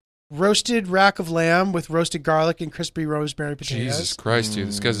 Main, roasted rack of lamb with roasted garlic and crispy rosemary potatoes. Jesus Christ, dude.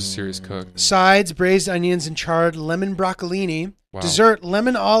 This guy's a serious cook. Sides, braised onions and charred lemon broccolini. Wow. Dessert,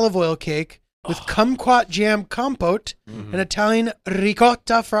 lemon olive oil cake with kumquat jam compote and Italian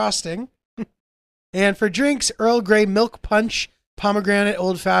ricotta frosting. And for drinks, Earl Grey milk punch, pomegranate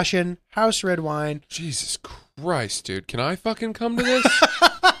old fashioned, house red wine. Jesus Christ, dude. Can I fucking come to this?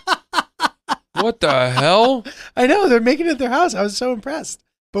 What the hell? I know, they're making it at their house. I was so impressed.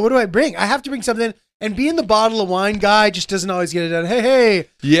 But what do I bring? I have to bring something. And being the bottle of wine guy just doesn't always get it done. Hey,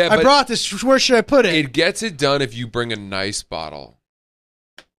 yeah, I brought this. Where should I put it? It gets it done if you bring a nice bottle.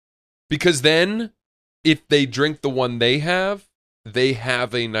 Because then, if they drink the one they have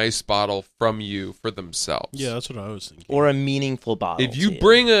a nice bottle from you for themselves. Yeah, that's what I was thinking. Or a meaningful bottle. If you too.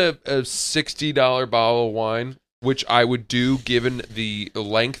 bring a $60 bottle of wine, which I would do given the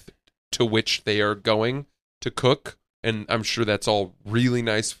length to which they are going to cook, and I'm sure that's all really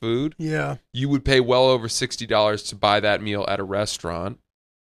nice food, Yeah. you would pay well over $60 to buy that meal at a restaurant.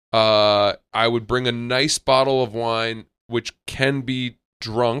 I would bring a nice bottle of wine, which can be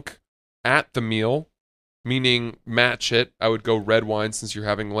drunk at the meal, meaning match it. I would go red wine since you're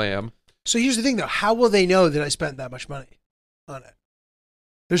having lamb. So here's the thing, though. How will they know that I spent that much money on it?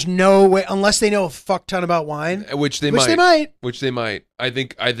 There's no way, unless they know a fuck ton about wine, Which they which might. they might. I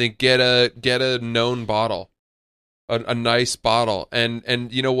think get a known bottle, a nice bottle,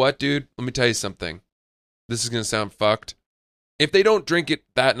 and you know what, dude? Let me tell you something. This is gonna sound fucked. If they don't drink it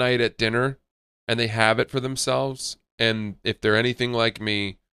that night at dinner, and they have it for themselves, and if they're anything like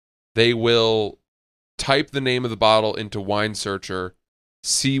me, they will type the name of the bottle into Wine Searcher,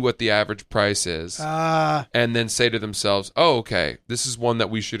 see what the average price is, and then say to themselves, oh, okay, this is one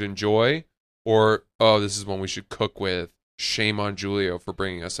that we should enjoy, or, oh, this is one we should cook with. Shame on Julio for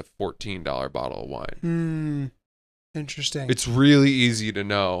bringing us a $14 bottle of wine. Interesting. It's really easy to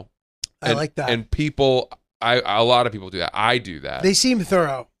know. I like that. And people, a lot of people do that. I do that. They seem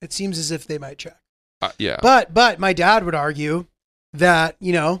thorough. It seems as if they might check. Yeah. But my dad would argue that,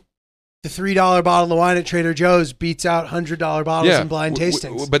 you know, the $3 bottle of wine at Trader Joe's beats out $100 bottles in blind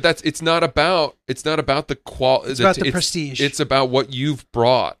tastings. But it's not about the quality. It's about the prestige. It's about what you've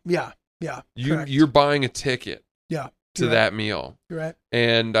brought. Yeah. You're buying a ticket. Yeah. To that meal. You're right.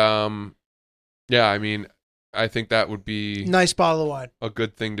 And yeah, I mean, I think that would be nice bottle of wine. A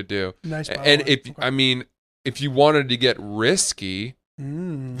good thing to do. Nice bottle and of wine. I mean, if you wanted to get risky,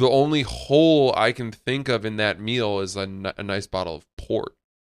 the only hole I can think of in that meal is a nice bottle of port.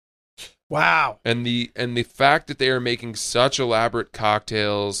 Wow. And the fact that they are making such elaborate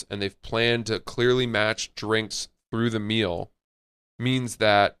cocktails and they've planned to clearly match drinks through the meal means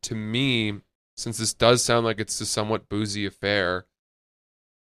that, to me, since this does sound like it's a somewhat boozy affair,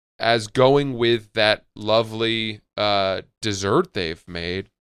 as going with that lovely dessert they've made,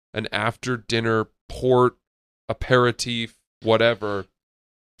 an after dinner port aperitif, whatever,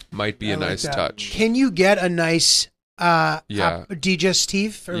 might be a nice touch. Can you get a nice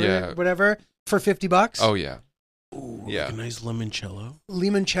digestif or whatever for $50? Oh yeah. Ooh, like a nice limoncello.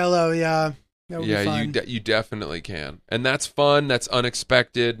 Limoncello, yeah. That would be fun. You definitely can, and that's fun. That's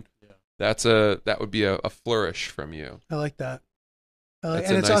unexpected. Yeah. That would be a flourish from you. I like that.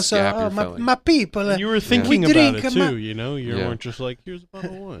 And it's nice also my people. And you were thinking about it too, you know. You weren't just like, here's a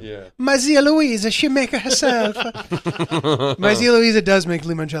bottle of wine. Yeah. My Zia Louisa, she make it herself. My Zia Louisa does make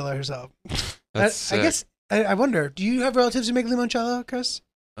limoncello herself. That's sick. I guess. I wonder. Do you have relatives who make limoncello, Chris?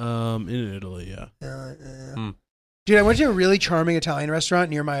 In Italy, yeah. Dude, I went to a really charming Italian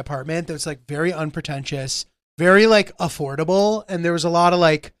restaurant near my apartment that was like very unpretentious, very like affordable, and there was a lot of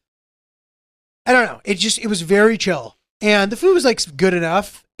like, I don't know. It was very chill. And the food was like good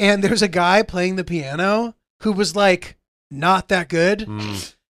enough. And there was a guy playing the piano who was like not that good.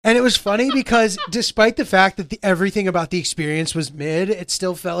 And it was funny because despite the fact that everything about the experience was mid, it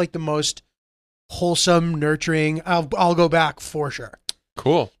still felt like the most wholesome, nurturing. I'll go back for sure.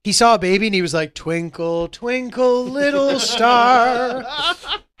 Cool. He saw a baby and he was like, twinkle, twinkle, little star.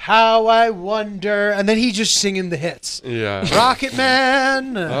 How I wonder. And then he just singing the hits. Yeah. Rocket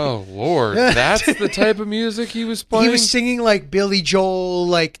Man. Oh, Lord. That's the type of music he was playing? He was singing like Billy Joel,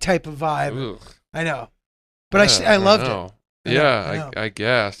 like type of vibe. Ugh. I know. But I loved it. I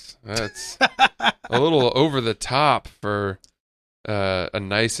guess. That's a little over the top for a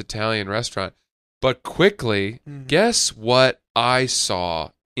nice Italian restaurant. But quickly, guess what I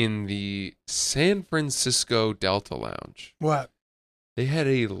saw in the San Francisco Delta Lounge? What? They had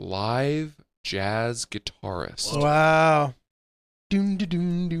a live jazz guitarist. Wow.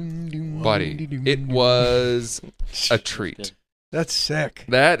 Buddy, it was a treat. That's sick.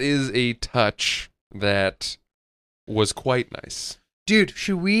 That is a touch that was quite nice. Dude,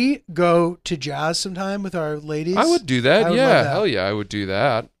 should we go to jazz sometime with our ladies? I would do that. Yeah, hell yeah, I would do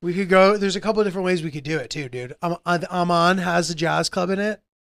that. We could go. There's a couple of different ways we could do it too, dude. Amman has a jazz club in it.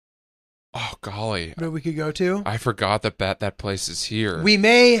 Oh, golly. That we could go to. I forgot that place is here.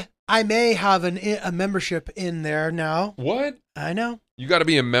 I may have a membership in there now. What? I know. You got to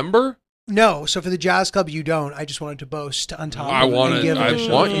be a member? No, so for the jazz club you don't. I just wanted to boast on top. I want you to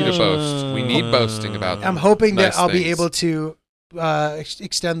boast. We need boasting about that. I'm hoping that I'll be able to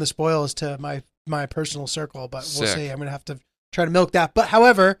extend the spoils to my personal circle, but we'll see. I'm gonna have to try to milk that. But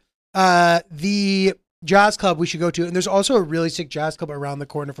however, the jazz club we should go to, and there's also a really sick jazz club around the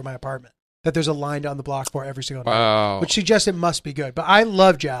corner from my apartment that there's a line down the block for every single night, which suggests it must be good. But I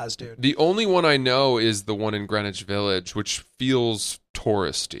love jazz, dude. The only one I know is the one in Greenwich Village, which feels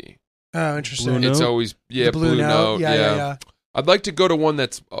touristy. Oh, interesting. Blue It's Note? always The Blue Note. Yeah. I'd like to go to one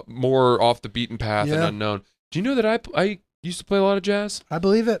that's more off the beaten path and Yeah. unknown. Do you know that I used to play a lot of jazz? I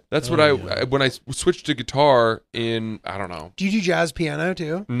believe it. That's Oh, what yeah. when I switched to guitar in, I don't know. Do you do jazz piano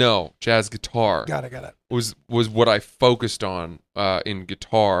too? No, jazz guitar Got it. was what I focused on in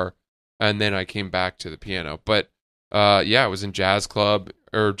guitar, and then I came back to the piano. But I was in jazz club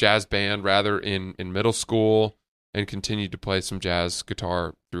or jazz band rather in middle school, and continued to play some jazz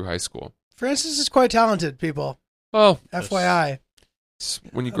guitar through high school. Francis is quite talented, people. Oh, FYI.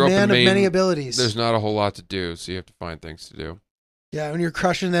 when you A grow up man in Maine, of many abilities. there's not a whole lot to do, so you have to find things to do. Yeah, when you're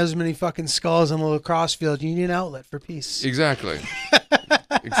crushing those many fucking skulls on the lacrosse field, you need an outlet for peace. Exactly.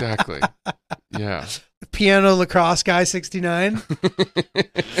 Exactly. Yeah. Piano lacrosse guy 69.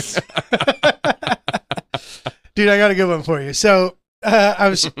 Dude, I got a good one for you. So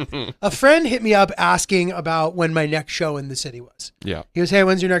a friend hit me up asking about when my next show in the city was. Yeah. He goes, hey,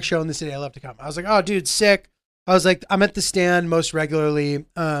 when's your next show in the city? I'd love to come. I was like, oh, dude, sick. I was like, I'm at the Stand most regularly.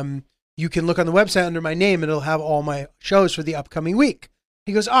 You can look on the website under my name. It'll have all my shows for the upcoming week.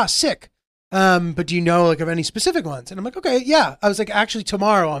 He goes, sick. But do you know like of any specific ones? And I'm like, okay, yeah. I was like, actually,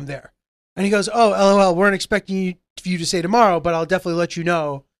 tomorrow I'm there. And he goes, oh, LOL, weren't expecting you to say tomorrow, but I'll definitely let you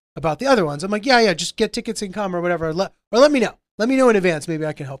know about the other ones. I'm like, yeah, just get tickets and come or whatever. Or let me know. Let me know in advance. Maybe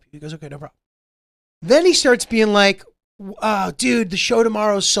I can help you. He goes, okay, no problem. Then he starts being like, dude, the show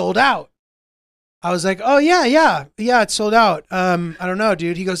tomorrow's sold out. I was like, oh, yeah, it's sold out. I don't know,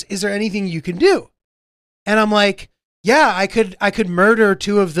 dude. He goes, is there anything you can do? And I'm like, yeah, I could murder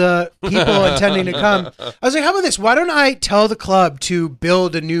two of the people intending to come. I was like, how about this? Why don't I tell the club to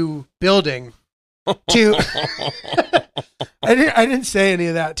build a new building to I didn't say any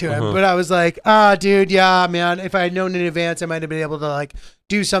of that to him, but I was like, dude, yeah, man, if I had known in advance, I might have been able to like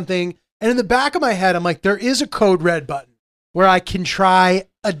do something. And in the back of my head, I'm like, there is a code red button where I can try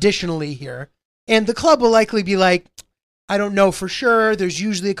additionally here. And the club will likely be like, I don't know for sure. There's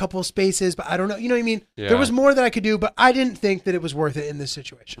usually a couple of spaces, but I don't know. You know what I mean? Yeah. There was more that I could do, but I didn't think that it was worth it in this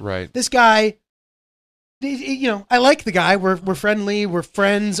situation. Right. This guy, I like the guy. We're friendly. We're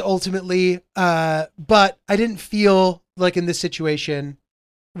friends ultimately. But I didn't feel like in this situation,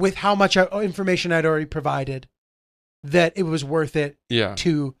 with how much information I'd already provided, that it was worth it. Yeah.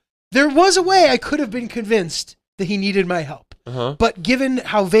 There was a way I could have been convinced that he needed my help. Uh-huh. But given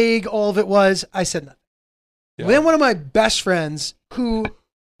how vague all of it was, I said nothing. Yeah. Then one of my best friends, who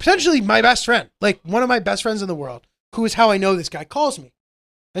potentially my best friend, like one of my best friends in the world, who is how I know this guy, calls me.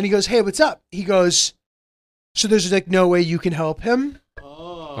 And he goes, hey, what's up? He goes, so there's like no way you can help him?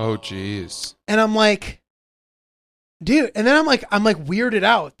 Oh, jeez. And I'm like, dude. And then I'm like weirded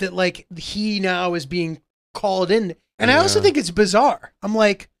out that like he now is being called in. And I also Yeah. think it's bizarre. I'm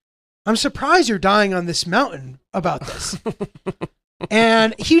like, I'm surprised you're dying on this mountain about this.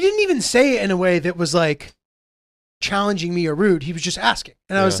 And he didn't even say it in a way that was like challenging me or rude. He was just asking.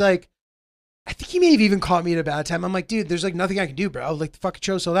 And I was Yeah. like, I think he may have even caught me at a bad time. I'm like, dude, there's like nothing I can do, bro. Like the fucking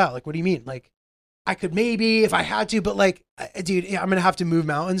show sold out. Like, what do you mean? Like, I could maybe if I had to, but like, dude, I'm going to have to move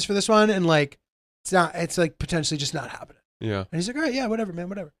mountains for this one. And like, it's like potentially just not happening. Yeah. And he's like, all right, yeah, whatever, man,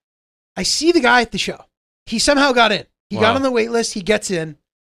 whatever. I see the guy at the show. He somehow got in. He got Wow. on the wait list. He gets in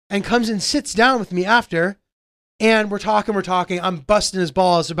and comes and sits down with me after. And we're talking. I'm busting his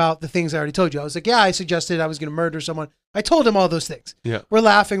balls about the things I already told you. I was like, yeah, I suggested I was going to murder someone. I told him all those things. Yeah. We're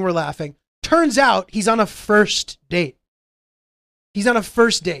laughing. Turns out he's on a first date.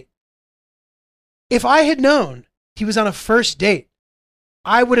 If I had known he was on a first date,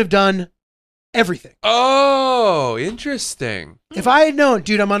 I would have done everything. Oh, interesting. If I had known,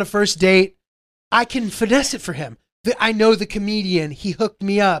 dude, I'm on a first date, I can finesse it for him. I know the comedian. He hooked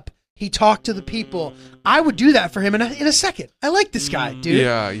me up. He talked to the people. I would do that for him in a second. I like this guy, dude.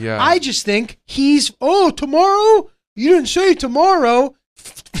 Yeah. I just think tomorrow? You didn't say tomorrow.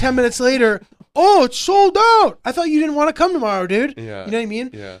 10 minutes later, it's sold out. I thought you didn't want to come tomorrow, dude. Yeah. You know what I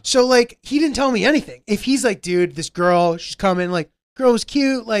mean? Yeah. So, like, he didn't tell me anything. If he's like, dude, this girl, she's coming, like, girl was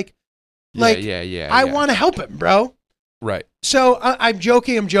cute, Yeah. I want to help him, bro. Right. So I'm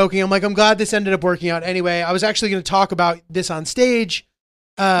joking. I'm like, I'm glad this ended up working out anyway. I was actually going to talk about this on stage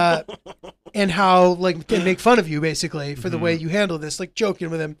and how, like, to make fun of you, basically, for the way you handle this, like,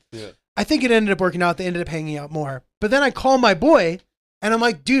 joking with him. Yeah. I think it ended up working out. They ended up hanging out more. But then I call my boy, and I'm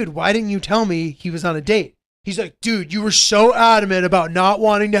like, dude, why didn't you tell me he was on a date? He's like, dude, you were so adamant about not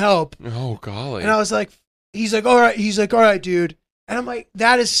wanting to help. Oh, golly. And I was like, he's like, all right, dude. And I'm like,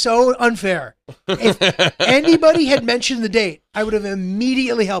 that is so unfair. If anybody had mentioned the date, I would have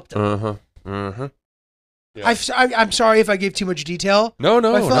immediately helped him. Yeah. I'm sorry if I gave too much detail. No.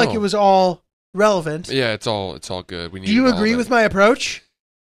 But I felt like it was all relevant. Yeah, it's all good. We need. Do you agree with my approach?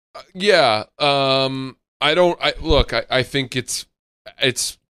 Yeah. I think it's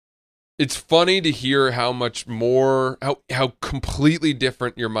funny to hear how much more, how completely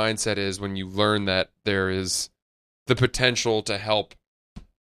different your mindset is when you learn that there is the potential to help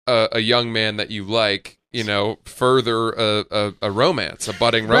a young man that you like, further a romance, a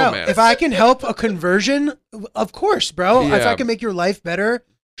budding romance. If I can help a conversion, of course, bro. Yeah. If I can make your life better,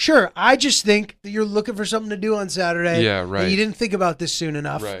 sure. I just think that you're looking for something to do on Saturday. Yeah, right. And you didn't think about this soon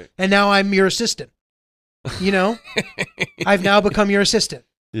enough. Right. And now I'm your assistant. I've now become your assistant.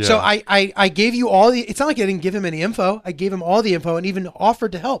 Yeah. So I gave you all the, it's not like I didn't give him any info. I gave him all the info and even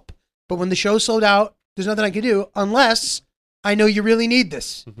offered to help. But when the show sold out, there's nothing I can do unless I know you really need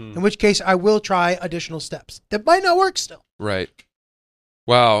this. Mhm. In which case I will try additional steps. That might not work still. Right.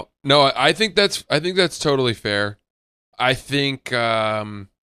 Wow. No, I think that's totally fair. I think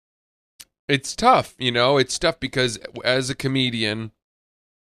it's tough, It's tough because as a comedian,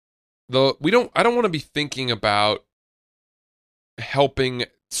 I don't want to be thinking about helping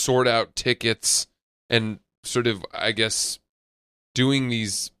sort out tickets and sort of, I guess, doing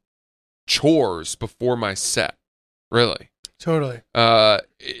these chores before my set. Really. Totally.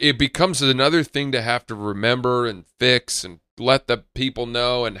 It becomes another thing to have to remember and fix and let the people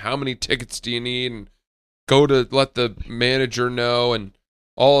know, and how many tickets do you need, and go to let the manager know, and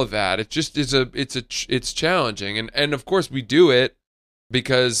all of that. It just is it's challenging, and of course we do it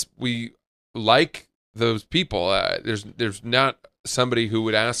because we like those people. There's not somebody who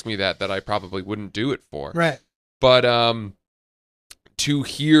would ask me that I probably wouldn't do it for. Right. But to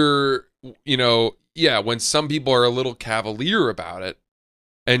hear, when some people are a little cavalier about it,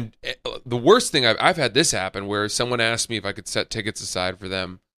 and the worst thing, I've had this happen where someone asked me if I could set tickets aside for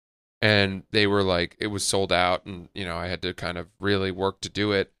them, and they were like, it was sold out, and I had to kind of really work to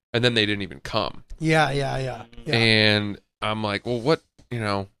do it, and then they didn't even come. Yeah. And I'm like, well, what,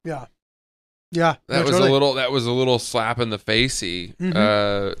 Yeah. that was a little slap in the facey.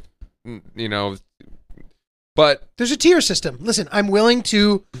 Mm-hmm. But there's a tier system. Listen, I'm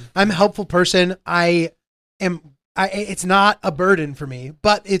a helpful person. It's not a burden for me,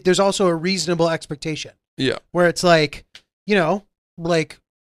 but there's also a reasonable expectation. Yeah. Where it's like,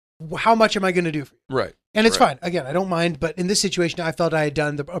 how much am I going to do for you? Right. And it's fine. Again, I don't mind, but in this situation, I felt I had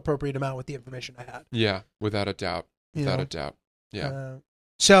done the appropriate amount with the information I had. Yeah, without a doubt. Without a doubt. Yeah.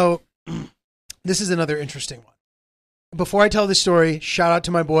 So this is another interesting one. Before I tell this story, shout out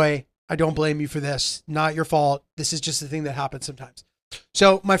to my boy. I don't blame you for this. Not your fault. This is just the thing that happens sometimes.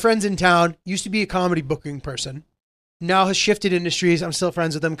 So my friend's in town, used to be a comedy booking person. Now has shifted industries. I'm still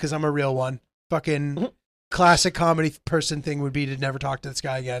friends with him because I'm a real one. Fucking classic comedy person thing would be to never talk to this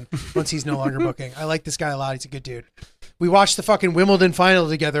guy again once he's no longer booking. I like this guy a lot. He's a good dude. We watched the fucking Wimbledon final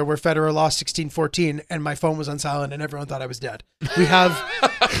together where Federer lost 16-14 and my phone was on silent and everyone thought I was dead. We have...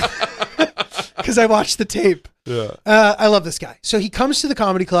 Because I watched the tape. Yeah. I love this guy. So he comes to the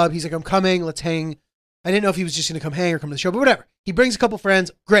comedy club. He's like, I'm coming. Let's hang. I didn't know if he was just going to come hang or come to the show, but whatever. He brings a couple friends.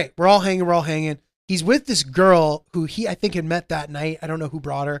 Great. We're all hanging. He's with this girl who I think had met that night. I don't know who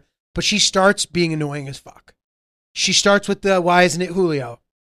brought her, but she starts being annoying as fuck. She starts with the, why isn't it Julio?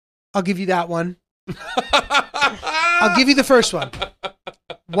 I'll give you that one. I'll give you the first one.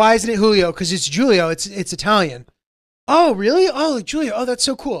 Why isn't it Julio? Because it's Giulio. It's Italian. Oh, really? Oh, like Julia. Oh, that's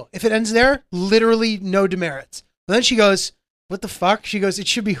so cool. If it ends there, literally no demerits. And then she goes, what the fuck? She goes, it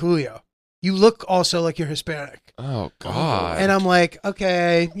should be Julio. You look also like you're Hispanic. Oh, God. And I'm like,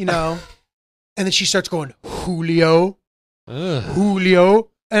 okay, And then she starts going, Julio. Ugh. Julio.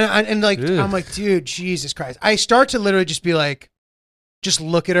 And like, Ugh. I'm like, dude, Jesus Christ. I start to literally just be like, just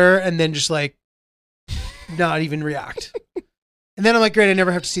look at her and then just like, not even react. And then I'm like, great, I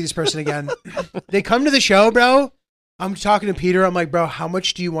never have to see this person again. They come to the show, bro. I'm talking to Peter. I'm like, bro, how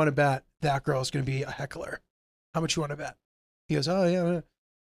much do you want to bet that girl's going to be a heckler? How much you want to bet? He goes, oh, yeah.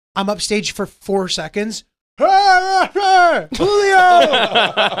 I'm upstage for 4 seconds. Julio!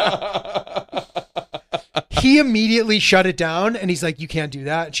 He immediately shut it down and he's like, you can't do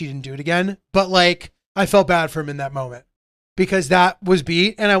that. And she didn't do it again. But like, I felt bad for him in that moment because that was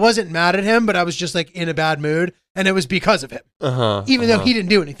beat. And I wasn't mad at him, but I was just like in a bad mood. And it was because of him, even though he didn't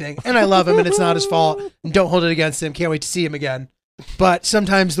do anything. And I love him and it's not his fault. And don't hold it against him. Can't wait to see him again. But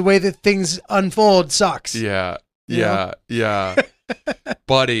sometimes the way that things unfold sucks. Yeah.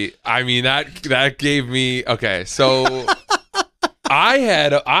 Buddy, I mean, that gave me, okay. So I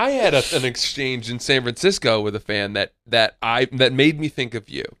had an exchange in San Francisco with a fan that made me think of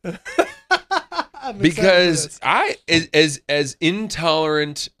you. Because as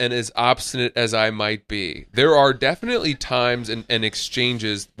intolerant and as obstinate as I might be, there are definitely times and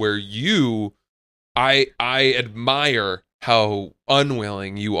exchanges where I admire how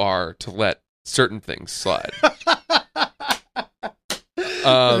unwilling you are to let certain things slide.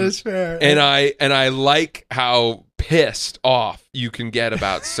 That is fair. And I like how pissed off you can get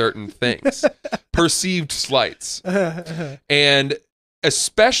about certain things, perceived slights, and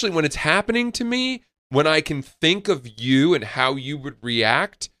especially when it's happening to me, when I can think of you and how you would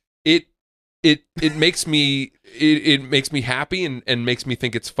react, it makes me happy and makes me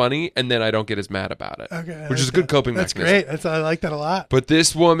think it's funny, and then I don't get as mad about it. Okay, which is a good coping mechanism. That's great. I like that a lot. But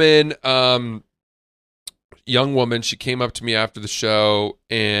this woman, young woman, she came up to me after the show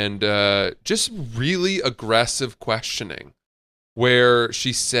and just really aggressive questioning, where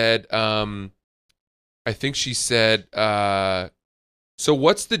she said, I think she said, so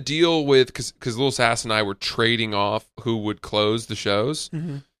what's the deal with, because Lil Sass and I were trading off who would close the shows.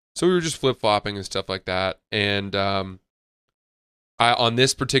 Mm-hmm. So we were just flip-flopping and stuff like that. And on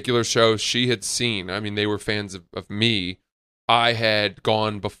this particular show, she had seen, I mean, they were fans of me. I had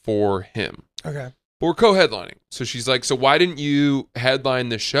gone before him. Okay. But we're co-headlining. So she's like, so why didn't you headline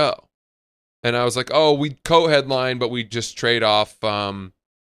the show? And I was like, oh, we co-headline, but we just trade off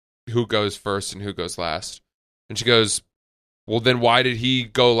who goes first and who goes last. And she goes, well, then why did he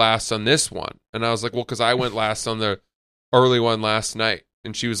go last on this one? And I was like, well, because I went last on the early one last night.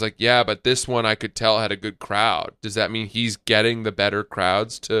 And she was like, yeah, but this one I could tell had a good crowd. Does that mean he's getting the better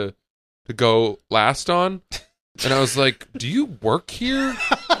crowds to go last on? And I was like, do you work here?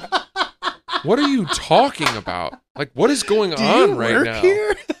 What are you talking about? Like, what is going on right now?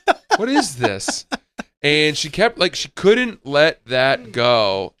 Here? What is this? And she kept, like, she couldn't let that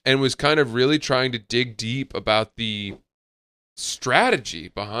go and was kind of really trying to dig deep about the strategy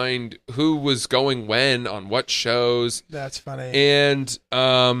behind who was going when on what shows. That's funny. And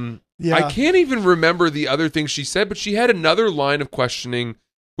I can't even remember the other things she said, but she had another line of questioning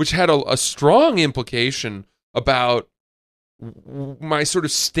which had a strong implication about my sort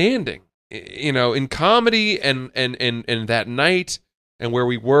of standing, you know, in comedy and that night and where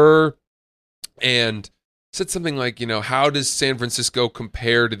we were, and said something like, you know, how does San Francisco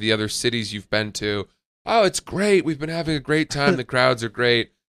compare to the other cities you've been to? Oh, it's great. We've been having a great time. The crowds are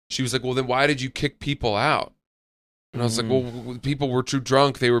great. She was like, well, then why did you kick people out? And I was like, well, people were too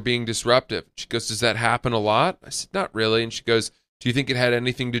drunk. They were being disruptive. She goes, does that happen a lot? I said, not really. And she goes, do you think it had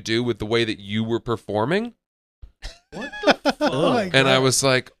anything to do with the way that you were performing? What the fuck? Oh my God. And I was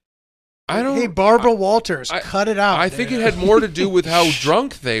like, I don't. Hey, Barbara Walters, cut it out. I think it had more to do with how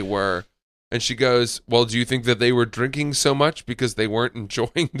drunk they were. And she goes, well, do you think that they were drinking so much because they weren't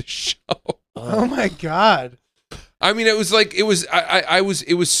enjoying the show? Oh my God. I mean, it was like, it was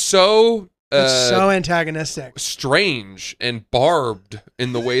so It's so antagonistic. strange and barbed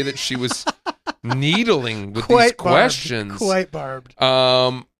in the way that she was needling with these Quite questions. Quite barbed.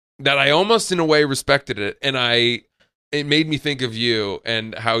 That I almost in a way respected it. And it made me think of you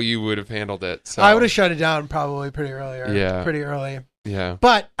and how you would have handled it. So I would have shut it down probably pretty early. Pretty early. Yeah.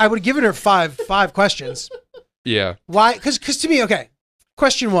 But I would have given her five questions. Yeah. Why? Because to me, okay.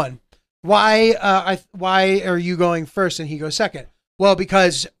 Question one: Why are you going first and he goes second? Well,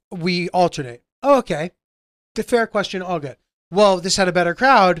 because we alternate. Oh, okay. The fair question. All good. Well, this had a better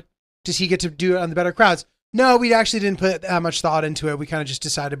crowd. Does he get to do it on the better crowds? No, we actually didn't put that much thought into it. We kind of just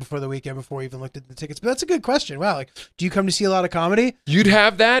decided before the weekend, before we even looked at the tickets. But that's a good question. Wow. Like, do you come to see a lot of comedy? You'd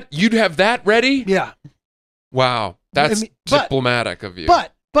have that? You'd have that ready? Yeah. Wow. That's but diplomatic of you.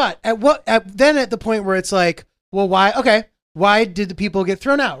 But at the point where it's like, well, why? Okay. Why did the people get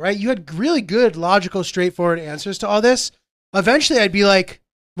thrown out? Right. You had really good, logical, straightforward answers to all this. Eventually I'd be like,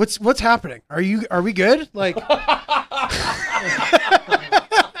 what's happening? Are we good? Like,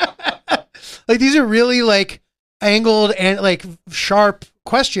 like these are really like angled and like sharp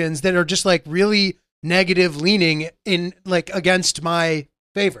questions that are just like really negative leaning in like against my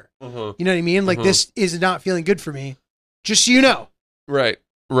favor. Uh-huh. You know what I mean? Like this is not feeling good for me. Just so you know. Right.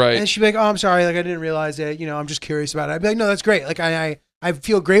 And she'd be like, oh, I'm sorry. Like I didn't realize it. You know, I'm just curious about it. I'd be like, no, that's great. Like I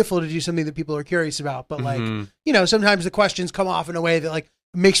feel grateful to do something that people are curious about. But like, you know, sometimes the questions come off in a way that like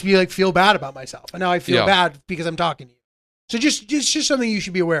makes me like feel bad about myself. And now I feel bad because I'm talking to you. So just something you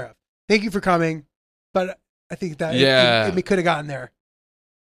should be aware of. Thank you for coming. But I think that it could have gotten there.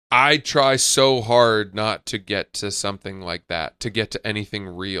 I try so hard not to get to something like that, to get to anything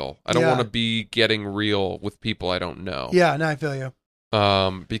real. I don't want to be getting real with people I don't know. Yeah, no, I feel you.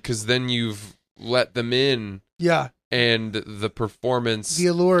 Because then you've let them in. Yeah. And the performance the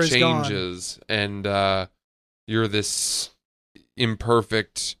allure changes. Is gone. And you're this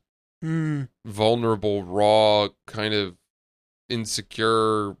imperfect, vulnerable, raw, kind of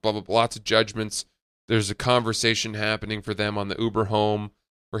insecure, blah, blah, blah, lots of judgments. There's a conversation happening for them on the Uber home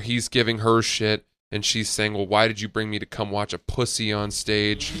where he's giving her shit. and she's saying, well, why did you bring me to come watch a pussy on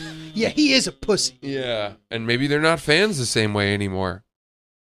stage? Yeah, he is a pussy. Yeah. And maybe they're not fans the same way anymore.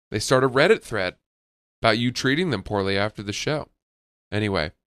 They start a Reddit thread about you treating them poorly after the show.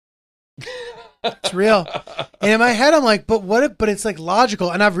 Anyway. It's real. And in my head, I'm like, but what if, but it's like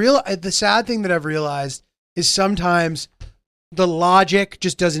logical. And I've realized, the sad thing that I've realized is sometimes the logic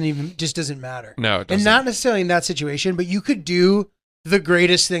just doesn't matter. No, it doesn't. And not necessarily in that situation, but you could do the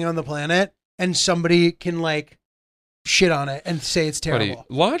greatest thing on the planet and somebody can like shit on it and say it's terrible. Buddy,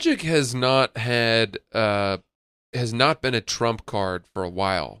 logic has not been a trump card for a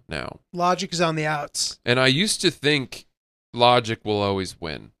while now. Logic is on the outs. And I used to think logic will always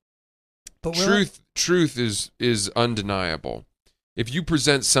win. But Truth is undeniable. If you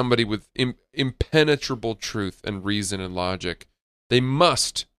present somebody with impenetrable truth and reason and logic, they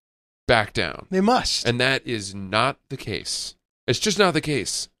must back down. They must. And that is not the case. It's just not the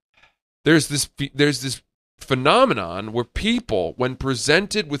case. There's this phenomenon where people, when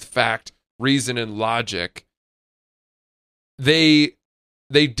presented with fact, reason, and logic, they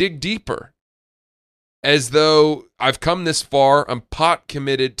dig deeper. As though I've come this far, I'm pot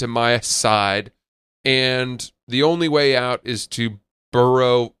committed to my side, and the only way out is to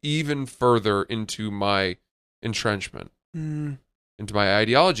burrow even further into my entrenchment, into my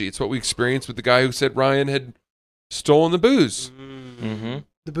ideology. It's what we experienced with the guy who said Ryan had stolen the booze. Mm-hmm.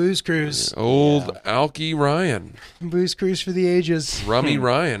 The booze cruise. Old Alky Ryan. Booze cruise for the ages. Rummy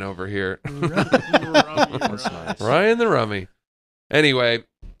Ryan over here. That's nice. Ryan the Rummy. Anyway,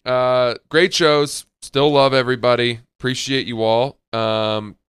 great shows. Still love everybody. Appreciate you all.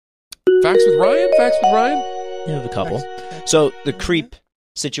 Facts with Ryan? You have a couple. So the creep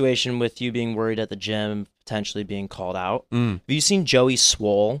situation with you being worried at the gym, potentially being called out. Have you seen Joey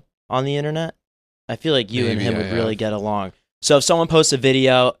Swole on the internet? I feel like you and him would really get along. So if someone posts a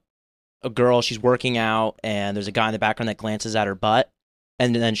video, a girl, she's working out, and there's a guy in the background that glances at her butt,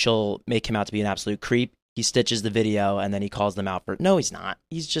 and then she'll make him out to be an absolute creep. He stitches the video, and then he calls them out for it. No, he's not.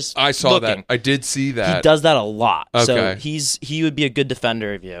 He's just I saw looking. that. I did see that. He does that a lot. Okay. So he would be a good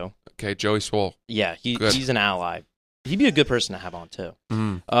defender of you. Okay, Joey Swole. Yeah, Good. he's an ally. He'd be a good person to have on, too.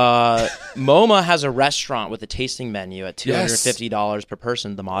 Mm. MoMA has a restaurant with a tasting menu at $250 per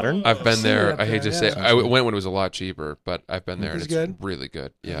person, The Modern. I've been seen there. it up I hate there, to say yeah. it. I went when it was a lot cheaper, but I've been there, and It's it's good? really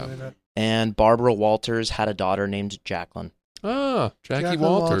good. Yeah. And Barbara Walters had a daughter named Jacqueline. Ah, Jackie Jacqueline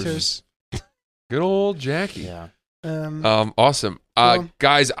Walters. Good old Jackie. Yeah. Awesome. Cool.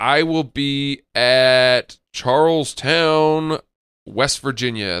 Guys, I will be at Charlestown, West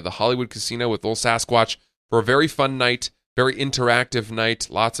Virginia, the Hollywood Casino with Old Sasquatch for a very fun night, very interactive night.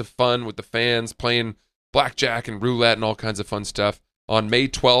 Lots of fun with the fans playing blackjack and roulette and all kinds of fun stuff on May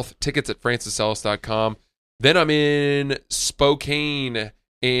 12th. Tickets at francisellis.com. Then I'm in Spokane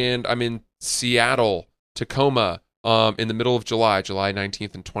and I'm in Seattle, Tacoma, in the middle of July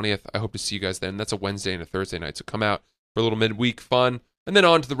 19th and 20th. I hope to see you guys then. That's a Wednesday and a Thursday night, so come out for a little midweek fun. And then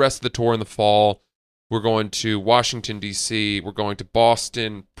on to the rest of the tour in the fall. We're going to Washington, D.C. We're going to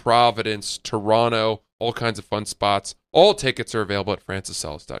Boston, Providence, Toronto, all kinds of fun spots. All tickets are available at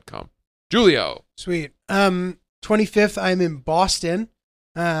francisellis.com. Julio. Sweet. 25th, I'm in Boston.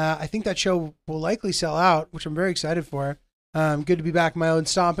 I think that show will likely sell out, which I'm very excited for. Good to be back in my own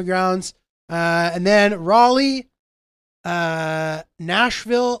stomping grounds. And then Raleigh,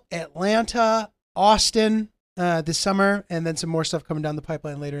 Nashville, Atlanta, Austin this summer, and then some more stuff coming down the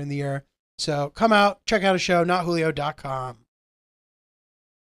pipeline later in the year. So come out, check out a show, nothulio.com.